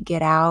year to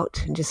get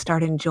out and just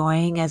start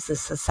enjoying as the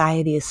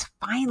society is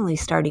finally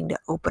starting to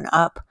open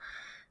up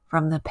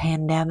from the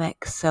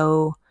pandemic.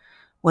 So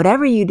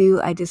whatever you do,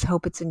 I just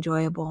hope it's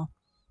enjoyable.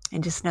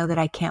 And just know that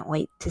I can't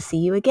wait to see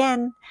you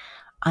again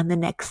on the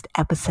next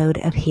episode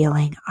of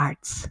Healing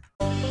Arts.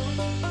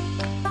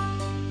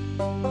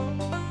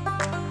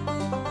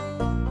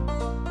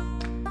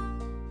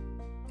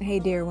 Hey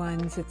dear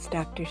ones, it's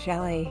Dr.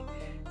 Shelley.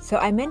 So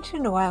I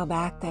mentioned a while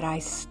back that I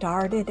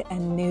started a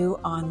new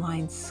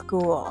online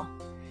school.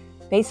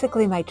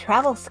 Basically my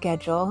travel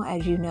schedule,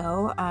 as you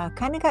know,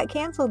 kind of got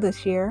canceled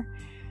this year.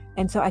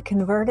 And so I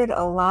converted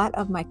a lot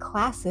of my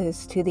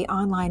classes to the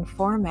online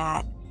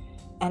format.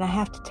 And I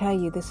have to tell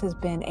you, this has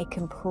been a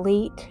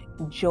complete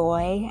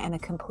joy and a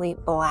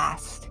complete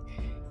blast.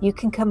 You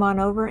can come on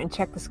over and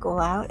check the school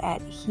out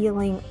at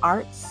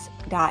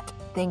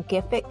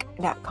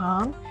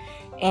healingarts.thinkific.com.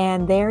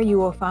 And there you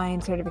will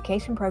find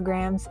certification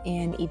programs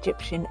in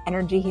Egyptian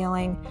energy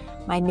healing,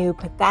 my new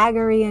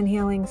Pythagorean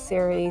healing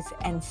series,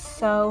 and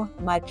so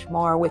much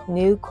more, with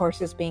new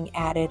courses being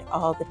added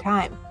all the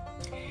time.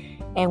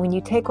 And when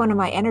you take one of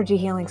my energy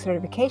healing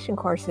certification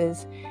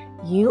courses,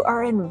 you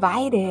are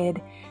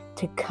invited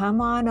to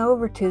come on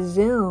over to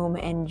Zoom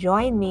and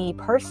join me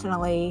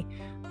personally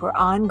for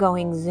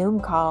ongoing Zoom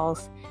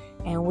calls.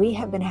 And we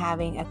have been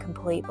having a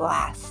complete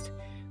blast.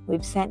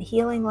 We've sent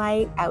healing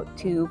light out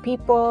to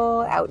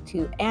people, out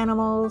to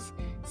animals,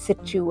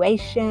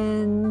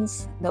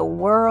 situations, the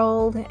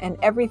world, and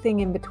everything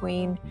in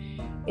between.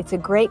 It's a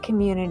great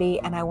community,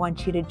 and I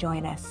want you to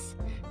join us.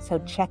 So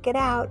check it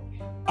out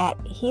at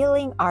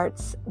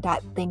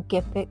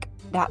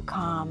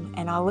healingarts.thinkific.com,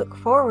 and I'll look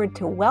forward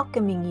to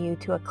welcoming you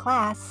to a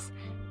class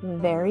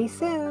very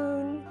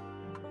soon.